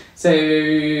 So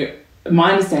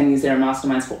my understanding is there are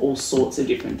masterminds for all sorts of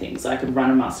different things. I could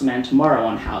run a mastermind tomorrow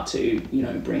on how to, you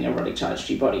know, bring erotic charge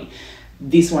to your body.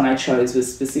 This one I chose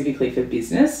was specifically for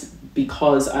business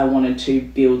because I wanted to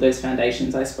build those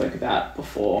foundations I spoke about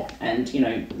before and, you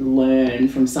know, learn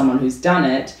from someone who's done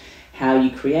it how you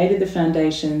created the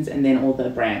foundations and then all the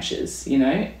branches, you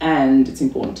know, and it's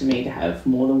important to me to have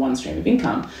more than one stream of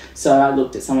income. So I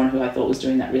looked at someone who I thought was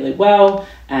doing that really well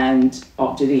and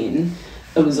opted in.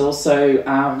 It was also,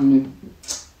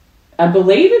 I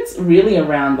believe it's really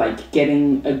around like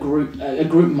getting a group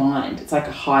mind. It's like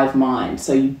a hive mind.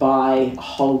 So you buy a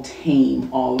whole team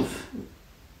of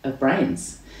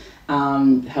brains.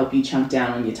 Help you chunk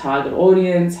down on your target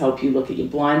audience, help you look at your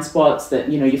blind spots that,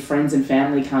 you know, your friends and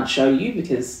family can't show you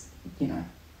because, you know,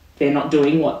 they're not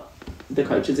doing what the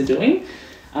coaches are doing.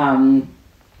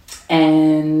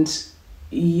 And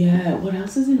yeah, what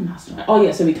else is in a mastermind? Oh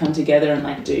yeah, so we come together and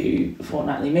like do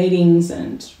fortnightly meetings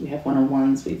and we have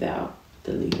one-on-ones with the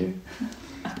leader.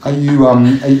 Are you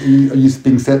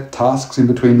being set tasks in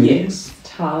between meetings? Yes,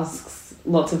 tasks,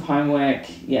 lots of homework,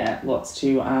 lots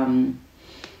to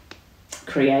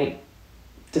create,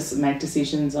 just make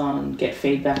decisions on, get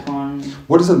feedback on.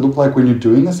 What does it look like when you're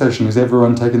doing a session? Is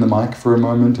everyone taking the mic for a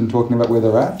moment and talking about where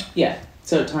they're at? Yeah.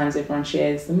 So at times everyone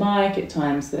shares the mic, at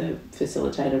times the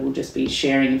facilitator will just be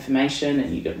sharing information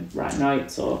and you can write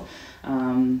notes or,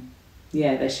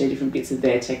 they share different bits of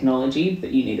their technology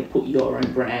that you need to put your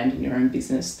own brand and your own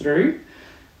business through.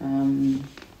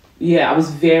 I was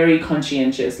very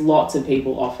conscientious. Lots of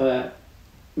people offer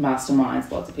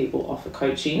masterminds, lots of people offer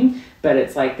coaching, but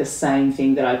it's like the same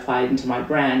thing that I applied into my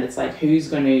brand. It's like,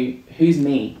 who's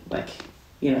me? Like,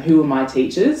 you know, who are my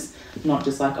teachers? Not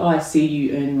just like, oh, I see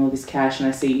you earning all this cash and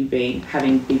I see you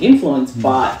having big influence,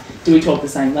 but do we talk the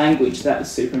same language? That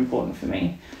was super important for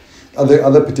me. Are there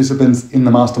other participants in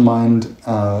the mastermind?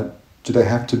 Do they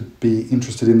have to be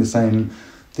interested in the same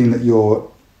thing that you're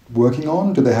working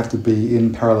on? Do they have to be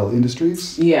in parallel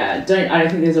industries? Yeah, I don't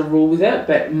think there's a rule with it,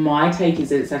 but my take is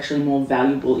that it's actually more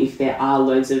valuable if there are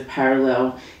loads of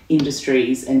parallel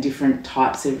industries and different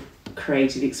types of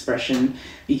creative expression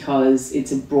because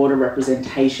it's a broader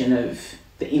representation of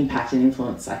the impact and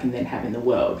influence I can then have in the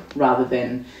world, rather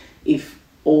than if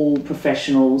all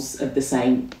professionals of the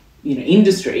same,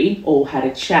 industry all had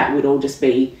a chat, we'd all just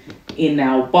be in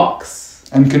our box.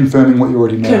 And confirming what you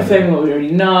already know. Confirming what we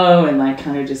already know, and like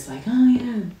kind of just like, oh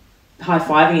yeah,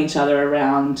 high-fiving each other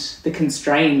around the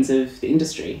constraints of the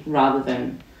industry, rather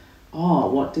than, oh,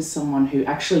 what does someone who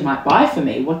actually might buy for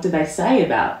me, what do they say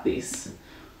about this?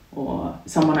 Or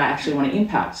someone I actually want to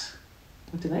impact,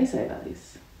 what do they say about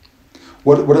this?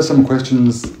 What are some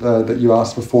questions that you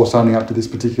asked before signing up to this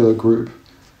particular group?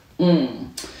 I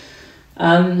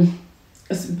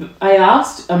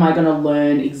asked, am I going to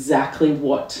learn exactly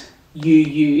what you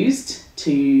used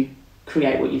to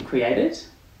create what you've created?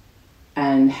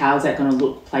 And how's that going to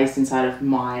look placed inside of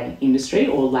my industry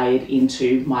or laid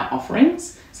into my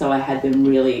offerings? So I had them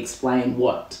really explain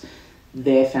what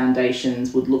their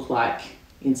foundations would look like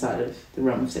inside of the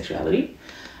realm of sexuality.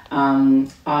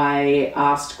 I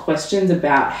asked questions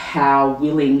about how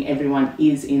willing everyone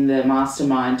is in the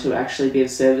mastermind to actually be of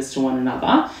service to one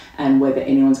another, and whether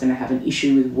anyone's going to have an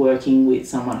issue with working with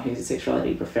someone who's a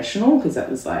sexuality professional, because that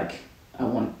was like, I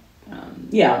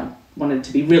wanted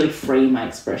to be really free in my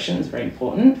expression. It's very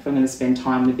important. If I'm going to spend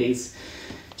time with these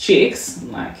chicks,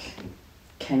 I'm like,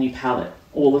 can you palate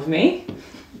all of me?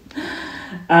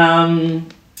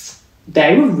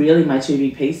 They were really my two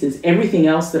big pieces. Everything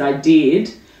else that I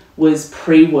did was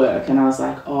pre-work, and I was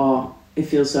like, oh, it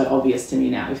feels so obvious to me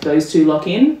now. If those two lock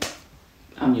in,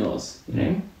 I'm yours,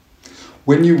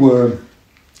 When you were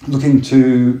looking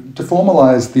to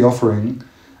formalise the offering,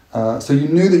 so you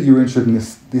knew that you were interested in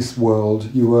this world,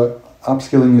 you were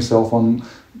upskilling yourself on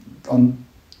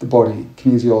the body,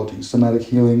 kinesiology, somatic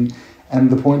healing, and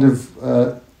the point of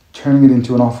turning it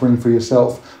into an offering for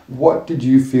yourself. What did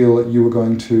you feel that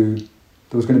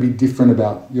that was going to be different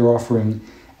about your offering?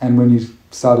 And when you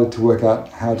started to work out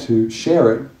how to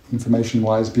share it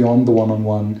information-wise beyond the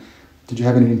one-on-one, did you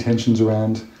have any intentions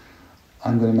around,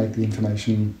 I'm going to make the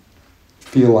information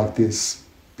feel like this,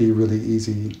 be really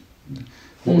easy?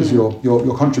 What was your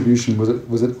contribution?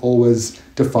 Was it always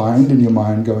defined in your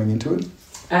mind going into it?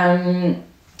 I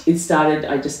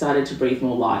just started to breathe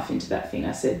more life into that thing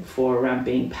I said before around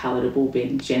being palatable,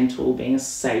 being gentle, being a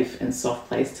safe and soft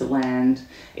place to land,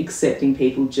 accepting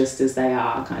people just as they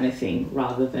are kind of thing,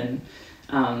 rather than,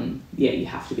 you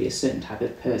have to be a certain type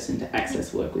of person to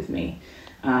access work with me.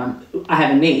 I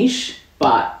have a niche,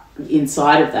 but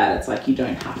inside of that, it's like you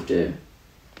don't have to,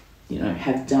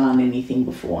 have done anything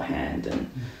beforehand. And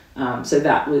so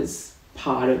that was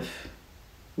part of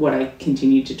what I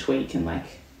continued to tweak and like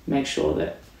make sure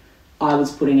that I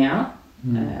was putting out.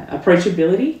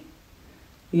 Approachability.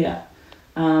 Yeah.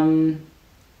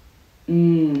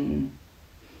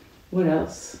 What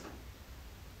else?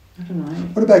 I don't know.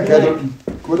 What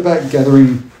about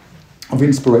gathering of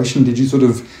inspiration? Did you sort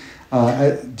of,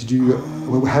 how did you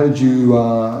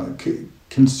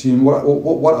consume,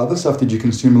 what other stuff did you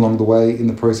consume along the way in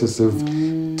the process of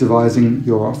devising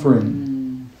your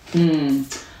offering? I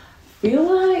feel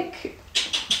like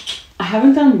I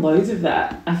haven't done loads of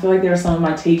that. I feel like there are some of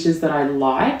my teachers that I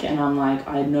like, and I'm like,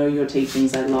 I know your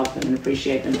teachings, I love them and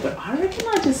appreciate them, but I reckon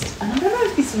and I don't know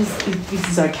if this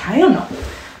is okay or not,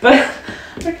 but I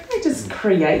reckon I just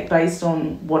create based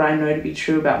on what I know to be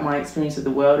true about my experience of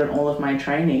the world and all of my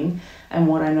training and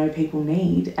what I know people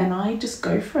need, and I just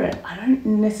go for it. I don't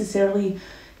necessarily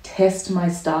test my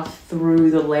stuff through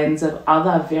the lens of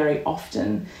other very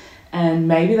often. And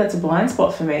maybe that's a blind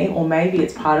spot for me, or maybe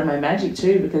it's part of my magic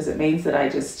too, because it means that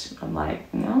I'm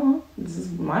like, no, this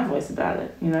is my voice about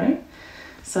it,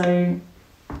 So,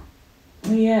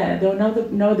 yeah, there are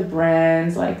no other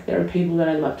brands. Like, there are people that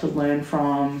I love to learn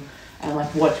from and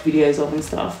like watch videos of and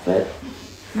stuff. But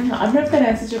I don't know if that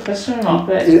answers your question or not.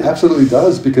 But it absolutely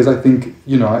does, because I think,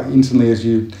 instantly as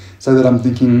you say that, I'm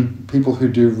thinking people who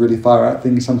do really far out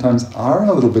things sometimes are in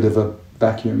a little bit of a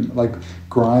vacuum. Like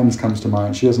Grimes comes to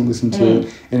mind. She doesn't listen to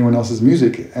anyone else's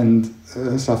music, and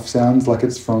her stuff sounds like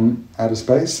it's from outer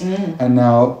space. And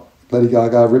now Lady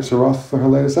Gaga rips her off for her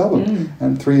latest album,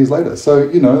 and 3 years later. So,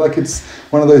 it's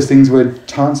one of those things where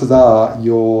chances are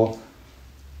your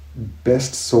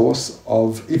best source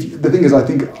of... the thing is, I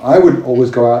think I would always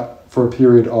go out for a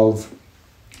period of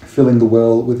filling the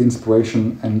well with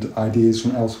inspiration and ideas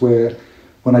from elsewhere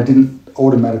when I didn't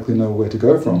automatically know where to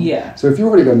go from. Yeah. So if you've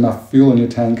already got enough fuel in your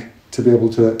tank to be able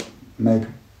to make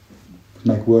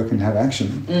work and have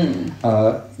action,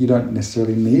 you don't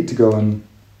necessarily need to go and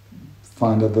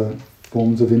find other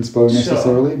forms of inspo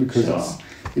necessarily, because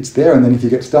it's there. And then if you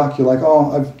get stuck, you're like,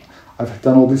 oh, I've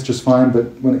done all this just fine, but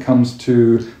when it comes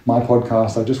to my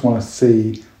podcast, I just want to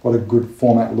see what a good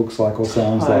format looks like or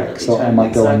sounds like. So I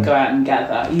might go and go out and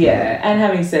gather. Yeah. And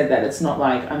having said that, it's not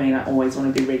like, I mean, I always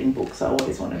want to be reading books. I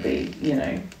always want to be,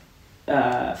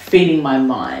 feeding my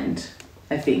mind,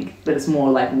 I think. But it's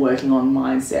more like working on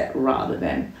mindset rather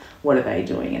than what are they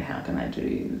doing and how can I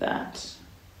do that.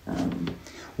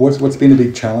 What's been a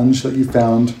big challenge that you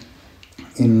found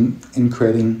in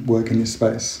creating work in this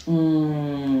space? What's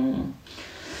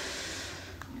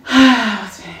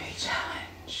been a big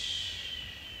challenge?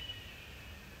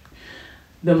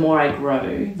 The more I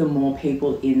grow, the more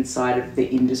people inside of the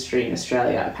industry in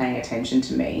Australia are paying attention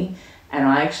to me, and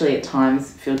I actually at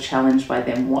times feel challenged by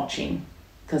them watching,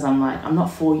 because I'm like, I'm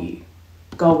not for you,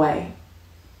 go away.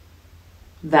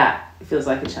 That feels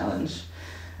like a challenge.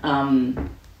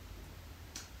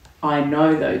 I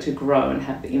know though, to grow and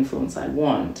have the influence I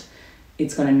want,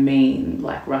 it's going to mean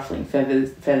like ruffling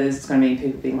feathers. It's going to mean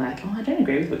people being like, oh, I don't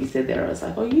agree with what you said there. I was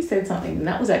like, oh, you said something and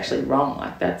that was actually wrong.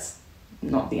 Like that's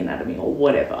not the anatomy or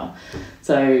whatever.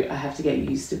 So I have to get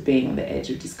used to being on the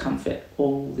edge of discomfort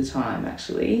all the time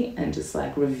actually, and just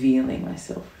like revealing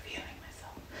myself.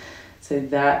 So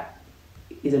that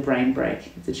is a brain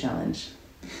break. It's a challenge.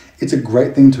 It's a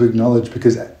great thing to acknowledge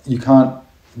because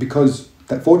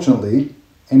fortunately,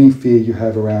 any fear you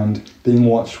have around being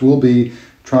watched will be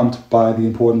trumped by the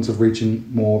importance of reaching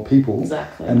more people.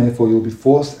 Exactly. And therefore you'll be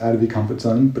forced out of your comfort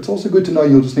zone. But it's also good to know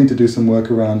you'll just need to do some work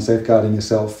around safeguarding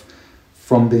yourself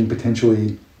from being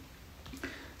potentially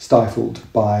stifled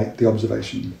by the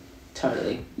observation.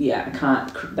 Totally. Yeah,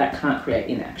 that can't create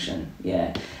inaction.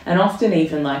 Yeah. And often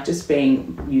even like just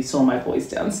you saw my boys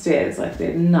downstairs, like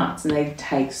they're nuts and they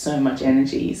take so much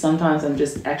energy. Sometimes I'm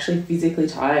just actually physically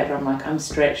tired. I'm like, I'm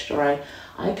stretched, or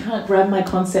I can't grab my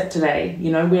concept today.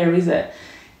 Where is it?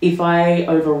 If I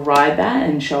override that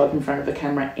and show up in front of a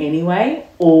camera anyway,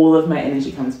 all of my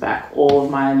energy comes back. All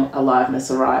of my aliveness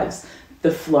arrives.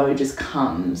 The flow just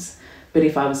comes. But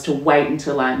if I was to wait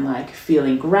until I'm like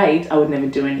feeling great, I would never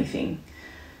do anything.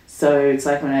 So it's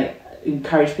like when I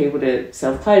encourage people to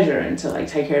self-pleasure and to like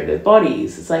take care of their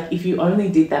bodies, it's like if you only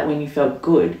did that when you felt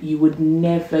good, you would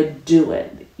never do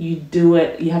it. You do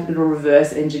it, you have to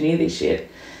reverse engineer this shit.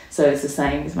 So it's the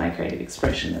same as my creative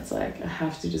expression. It's like I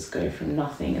have to just go from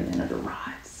nothing and then it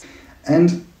arrives.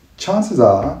 And chances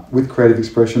are, with creative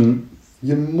expression,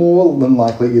 you're more than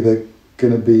likely either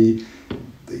going to be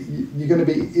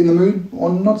in the mood or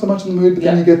not so much in the mood, but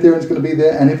then you get there and it's going to be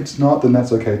there. And if it's not, then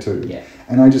that's okay too. Yeah.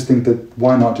 And I just think that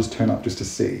why not just turn up just to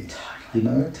see, Turn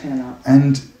up.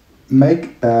 And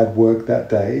make bad work that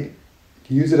day.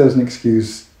 Use it as an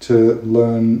excuse to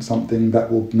learn something that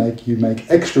will make you make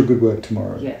extra good work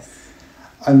tomorrow. Yes.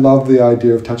 I love the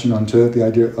idea of touching onto the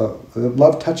idea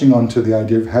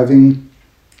of having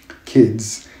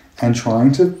kids and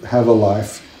trying to have a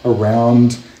life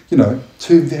around,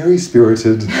 two very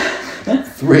spirited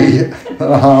 3.5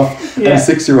 and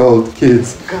 6-year-old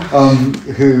kids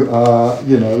who are,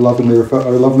 lovingly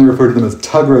refer to them as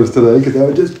tuggerers today because they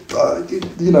were just,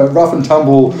 rough and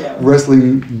tumble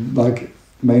wrestling like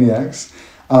maniacs.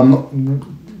 How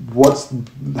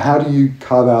do you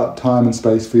carve out time and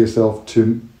space for yourself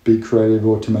to be creative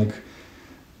or to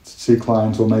see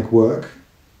clients or make work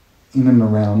in and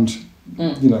around,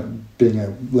 being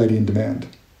a lady in demand?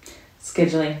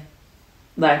 Scheduling,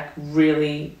 like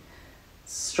really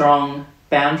strong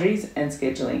boundaries and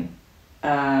scheduling.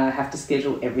 Have to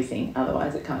schedule everything,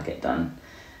 otherwise it can't get done.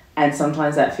 And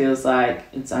sometimes that feels like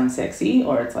it's unsexy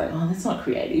or it's like, oh, that's not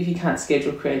creative. You can't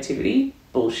schedule creativity.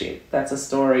 Bullshit. That's a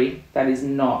story that is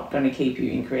not going to keep you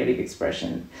in creative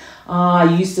expression. I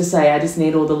used to say I just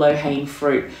need all the low-hanging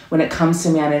fruit. When it comes to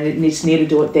me, I just need to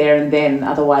do it there and then,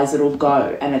 otherwise it'll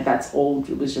go. And it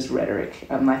was just rhetoric.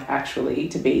 I'm like, actually,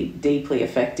 to be deeply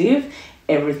effective,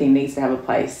 everything needs to have a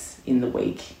place in the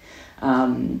week.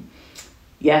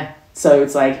 So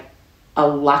it's like a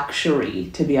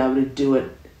luxury to be able to do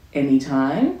it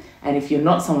anytime. And if you're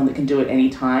not someone that can do it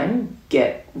anytime,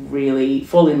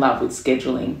 fall in love with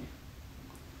scheduling.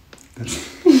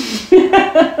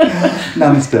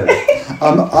 Namaste.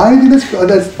 I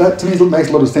think that to me makes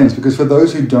a lot of sense because for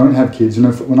those who don't have kids,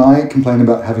 when I complain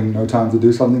about having no time to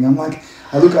do something, I'm like,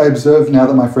 I observe now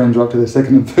that my friends are up to their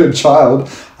second and third child.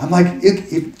 I'm like,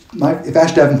 if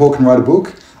Ash Davenport can write a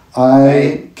book,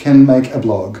 I can make a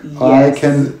blog. Yes. I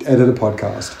can edit a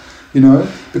podcast.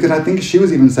 Because I think she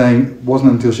was even saying it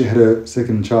wasn't until she had her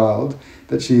second child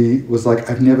that she was like,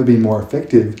 I've never been more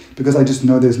effective because I just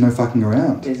know there's no fucking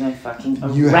around. There's no fucking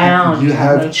around. You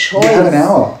have no choice. You have an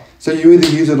hour. So you either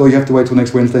use it or you have to wait till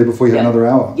next Wednesday before you have another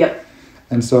hour. Yep.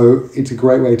 And so it's a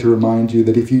great way to remind you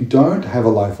that if you don't have a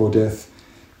life or death,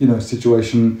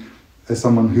 situation as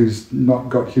someone who's not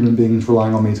got human beings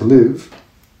relying on me to live,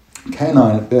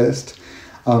 canine at best.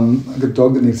 I've got a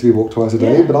dog that needs to be walked twice a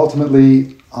day, but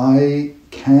ultimately I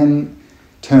can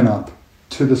turn up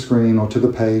to the screen or to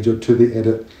the page or to the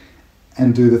edit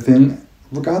and do the thing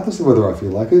regardless of whether I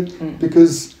feel like it,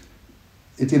 because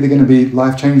it's either going to be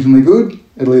life-changingly good,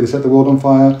 it'll either set the world on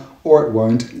fire, or it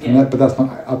won't, but that's not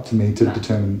up to me to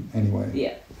determine anyway.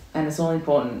 Yeah, and it's all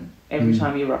important. Every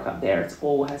time you rock up there, it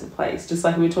all has a place. Just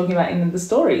like we were talking about in the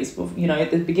stories,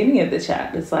 at the beginning of the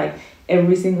chat, it's like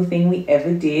every single thing we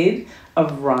ever did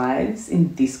arrives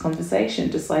in this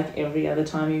conversation. Just like every other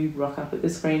time you rock up at the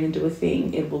screen and do a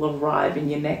thing, it will arrive in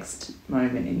your next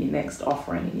moment, in your next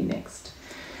offering, in your next...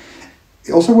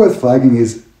 Also worth flagging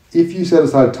is if you set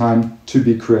aside time to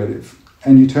be creative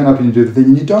and you turn up and you do the thing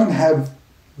and you don't have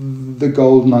the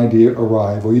golden idea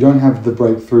arrive, or you don't have the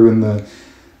breakthrough and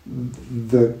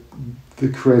the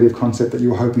creative concept that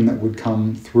you were hoping that would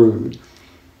come through,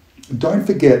 don't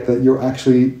forget that you're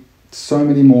actually so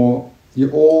many more,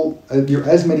 you're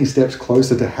as many steps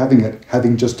closer to having it,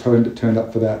 having just turned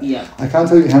up for that. Yeah. I can't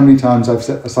tell you how many times I've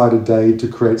set aside a day to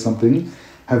create something,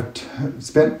 have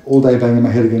spent all day banging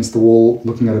my head against the wall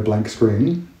looking at a blank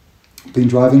screen, been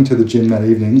driving to the gym that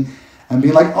evening and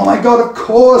being like, oh my God, of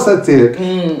course, that's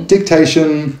it.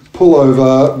 Dictation, pull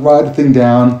over, write the thing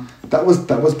down. That was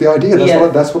the idea.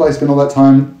 That's what I spent all that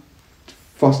time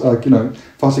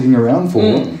fossicking around for.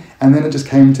 And then it just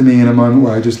came to me in a moment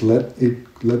where I just let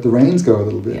the reins go a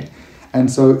little bit. Yeah.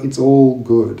 And so it's all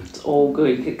good. It's all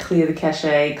good. You could clear the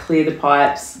cache, clear the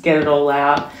pipes, get it all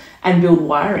out, and build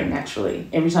wiring, actually.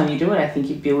 Every time you do it, I think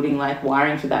you're building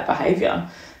wiring for that behaviour.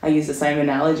 I use the same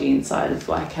analogy inside of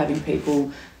having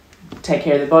people take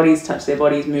care of their bodies, touch their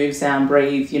bodies, move, sound,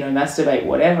 breathe, masturbate,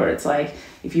 whatever. It's like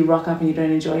if you rock up and you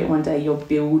don't enjoy it one day, you're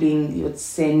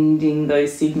sending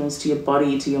those signals to your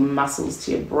body, to your muscles,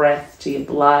 to your breath, to your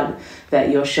blood, that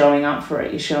you're showing up for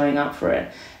it.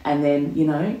 And then,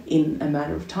 in a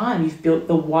matter of time, you've built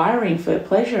the wiring for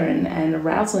pleasure and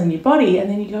arousal in your body. And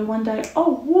then you go one day,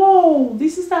 oh, whoa,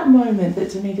 this is that moment that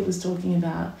Tamica was talking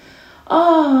about.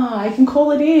 I can call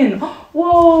it in.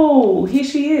 Whoa, here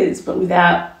she is. But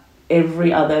without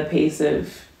every other piece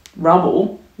of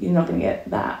rubble, you're not going to get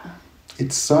that.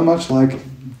 It's so much like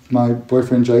my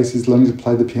boyfriend Jace is learning to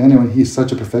play the piano, and he's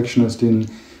such a perfectionist in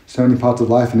so many parts of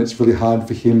life, and it's really hard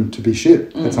for him to be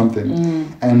shit at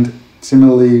something. And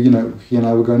similarly, he and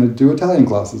I were going to do Italian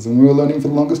classes, and we were learning for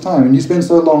the longest time. And you spend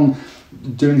so long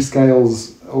doing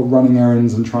scales or running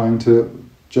errands and trying to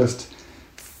just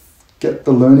get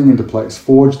the learning into place,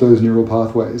 forge those neural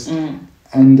pathways,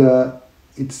 and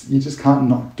you just can't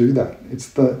not do that. It's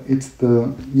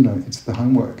the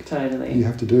homework. Totally. You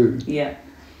have to do. Yeah.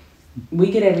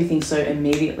 We get everything so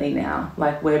immediately now.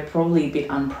 We're probably a bit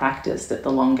unpracticed at the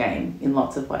long game in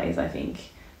lots of ways, I think.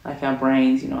 Our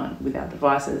brains, with our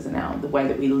devices and the way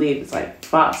that we live, it's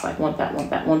fast, want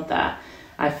that.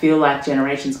 I feel like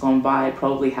generations gone by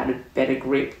probably had a better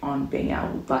grip on being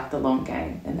able, the long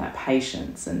game and that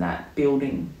patience and that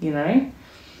building,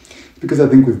 Because I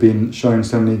think we've been shown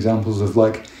so many examples of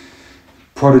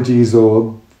prodigies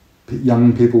or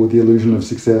young people with the illusion of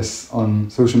success on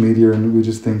social media, and we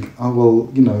just think, oh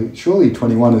well, surely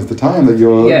 21 is the time that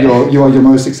you are your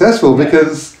most successful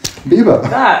because Bieber.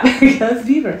 Because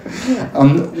Bieber. Yeah.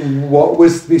 What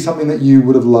would be something that you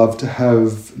would have loved to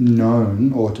have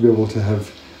known or to be able to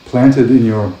have planted in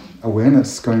your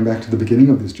awareness going back to the beginning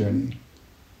of this journey?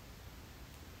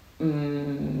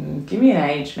 Give me an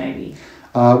age, maybe.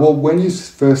 Well, when you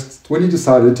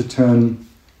decided to turn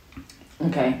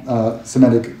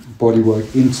somatic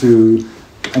bodywork into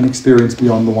an experience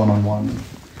beyond the one-on-one,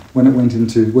 when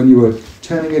you were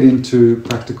turning it into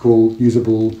practical,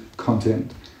 usable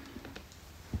content.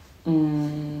 What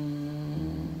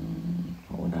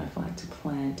would I like to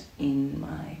plant in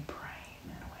my brain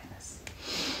and awareness?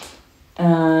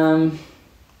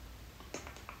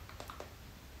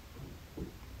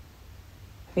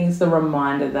 I think it's the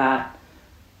reminder that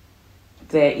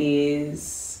there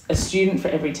is a student for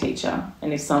every teacher,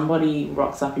 and if somebody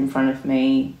rocks up in front of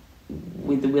me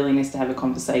with the willingness to have a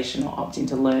conversation or opt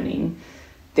into learning,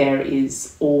 there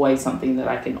is always something that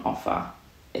I can offer.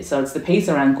 So it's the piece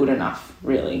around good enough,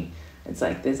 really. It's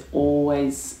there's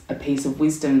always a piece of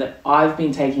wisdom that I've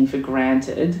been taking for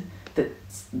granted that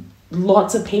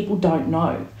lots of people don't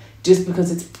know. Just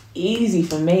because it's easy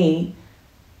for me,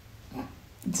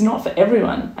 it's not for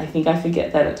everyone. I think I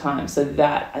forget that at times. So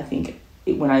that, I think,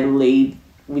 when I lead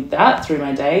with that through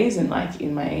my days and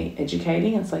in my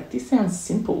educating, it's this sounds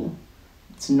simple.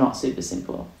 It's not super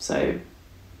simple. So,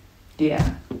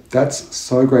 yeah. That's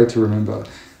so great to remember.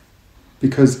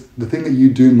 because the thing that you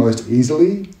do most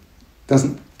easily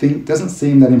doesn't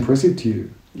seem that impressive to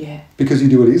you. Yeah. Because you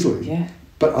do it easily. Yeah.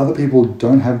 But other people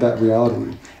don't have that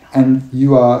reality. And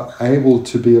you are able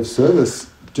to be of service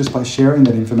just by sharing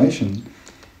that information.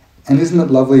 And isn't it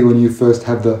lovely when you first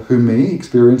have the who me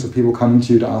experience of people coming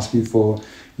to you to ask you for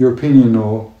your opinion,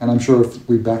 and I'm sure if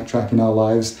we backtrack in our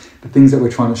lives, the things that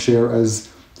we're trying to share as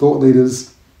thought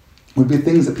leaders would be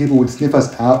things that people would sniff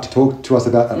us out to talk to us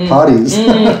about at parties.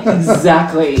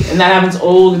 Exactly. And that happens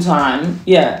all the time.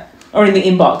 Yeah. Or in the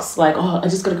inbox, like, oh, I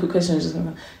just got a quick question.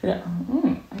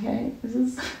 Okay, this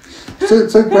is...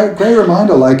 So great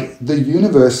reminder, like the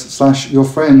universe / your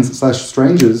friends /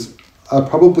 strangers have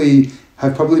probably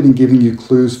been giving you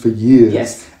clues for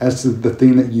years as to the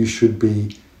thing that you should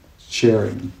be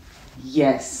sharing.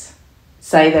 Yes.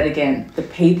 Say that again. The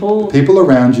people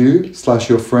around you /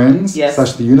 your friends /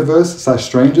 the universe /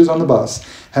 strangers on the bus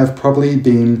have probably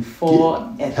been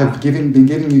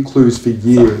giving you clues for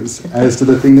years as to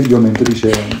the thing that you're meant to be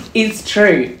sharing. It's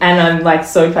true. And I'm like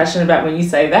so passionate about when you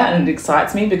say that, and it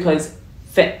excites me because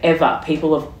forever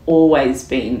people have always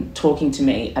been talking to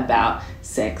me about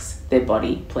sex, their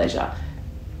body, pleasure.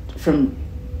 From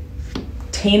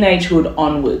teenagehood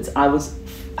onwards, I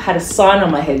had a sign on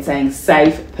my head saying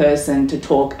safe person to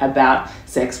talk about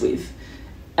sex with.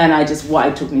 And why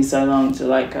it took me so long to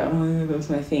that was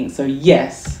my thing. So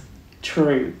yes,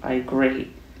 true, I agree.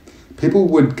 People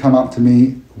would come up to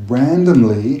me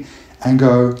randomly and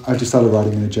go, I just started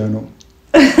writing in a journal.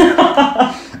 And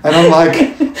I'm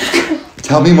like,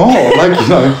 tell me more. I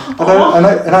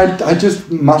just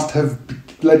must have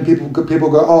let people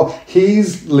go, oh,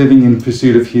 he's living in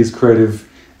pursuit of his creative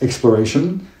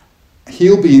exploration.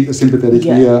 He'll be a sympathetic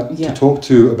ear to talk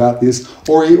to about this,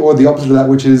 or the opposite of that,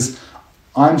 which is,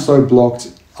 I'm so blocked,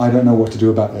 I don't know what to do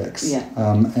about X. Yeah.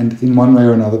 And in one way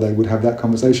or another, they would have that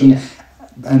conversation. Yeah.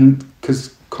 And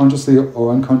because consciously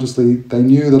or unconsciously, they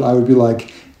knew that I would be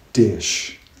like,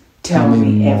 Dish, tell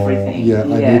me more. Everything. Yeah,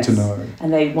 I need to know.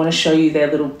 And they want to show you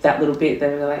that little bit. They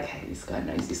were like, hey, this guy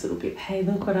knows this little bit. Hey,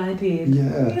 look what I did.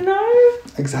 Yeah. You know?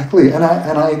 Exactly. And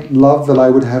I love that I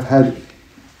would have had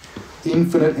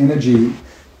infinite energy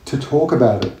to talk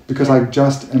about it because I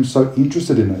just am so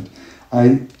interested in it.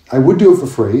 I would do it for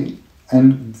free,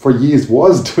 and for years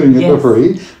was doing it for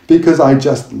free because I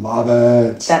just love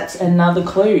it. That's another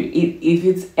clue. If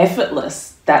it's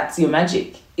effortless, that's your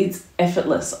magic. It's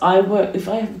effortless. If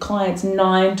I have clients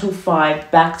 9 till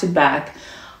 5 back to back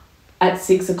at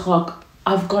 6 o'clock,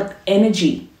 I've got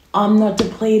energy. I'm not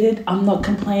depleted. I'm not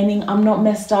complaining. I'm not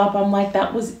messed up. I'm like,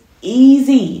 that was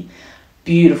easy.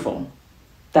 Beautiful.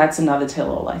 That's another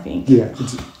tell-all, I think. Yeah,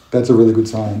 that's a really good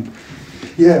sign.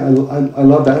 Yeah, I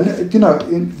love that.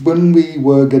 And, when we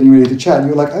were getting ready to chat, you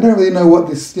were like, I don't really know what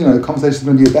this, conversation is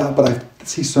going to be about, but I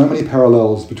see so many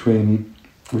parallels between,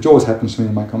 which always happens to me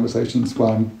in my conversations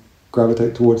while I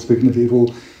gravitate towards speaking to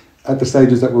people at the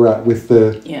stages that we're at with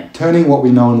the turning what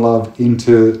we know and love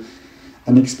into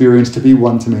an experience to be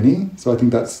one to many. So I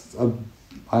think that's,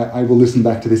 I will listen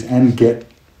back to this and get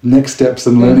next steps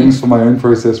and learnings for my own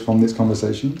process from this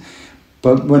conversation.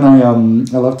 But when I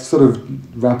love to sort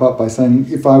of wrap up by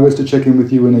saying, if I was to check in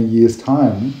with you in a year's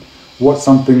time, what's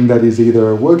something that is either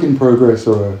a work in progress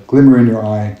or a glimmer in your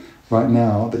eye right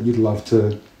now that you'd love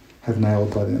to have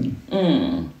nailed by then?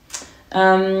 In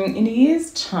a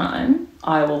year's time,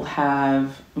 I will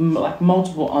have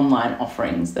multiple online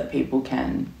offerings that people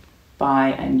can buy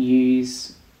and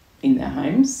use in their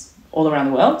homes all around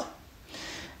the world.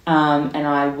 And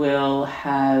I will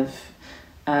have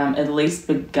at least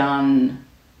begun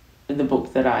the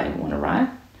book that I want to write,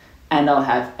 and I'll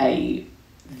have a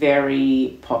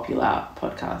very popular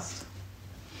podcast.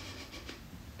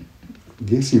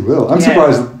 Yes, you will. I'm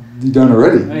surprised you don't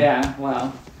already. Yeah,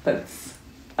 well,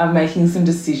 I'm making some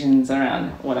decisions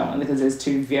around what I want because there's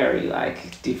two very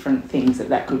different things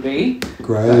that could be.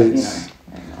 Great. But,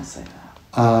 maybe I'll say that.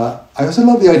 I also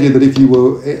love the idea that if you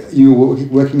were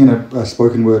working in a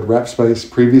spoken word rap space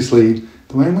previously,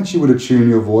 the way in which you would attune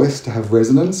your voice to have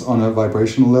resonance on a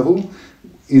vibrational level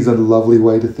is a lovely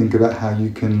way to think about how you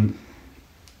can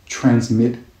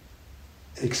transmit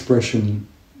expression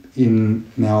in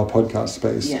now a podcast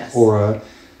space or a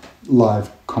live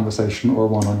conversation or a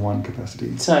one-on-one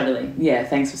capacity. Totally. Yeah,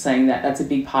 thanks for saying that. That's a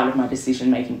big part of my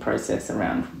decision-making process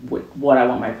around what I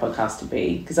want my podcast to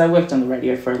be. Because I worked on the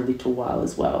radio for a little while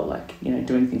as well,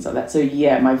 doing things like that. So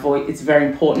yeah, my voice, it's very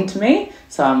important to me.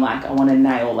 So I'm I want to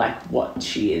nail what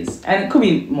she is. And it could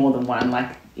be more than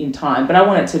one in time, but I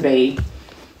want it to be,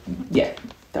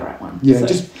 the right one. Yeah, so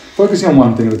just focusing on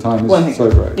one thing at a time is so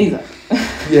great. Exactly.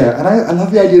 Yeah, and I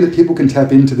love the idea that people can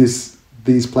tap into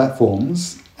these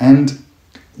platforms and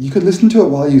you could listen to it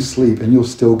while you sleep and you'll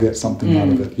still get something out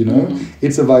of it, you know?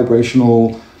 It's a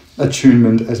vibrational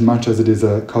attunement as much as it is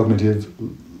a cognitive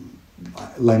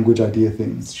language idea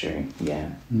thing. It's true,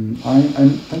 yeah.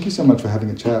 And thank you so much for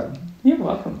having a chat. You're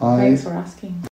welcome. Thanks for asking.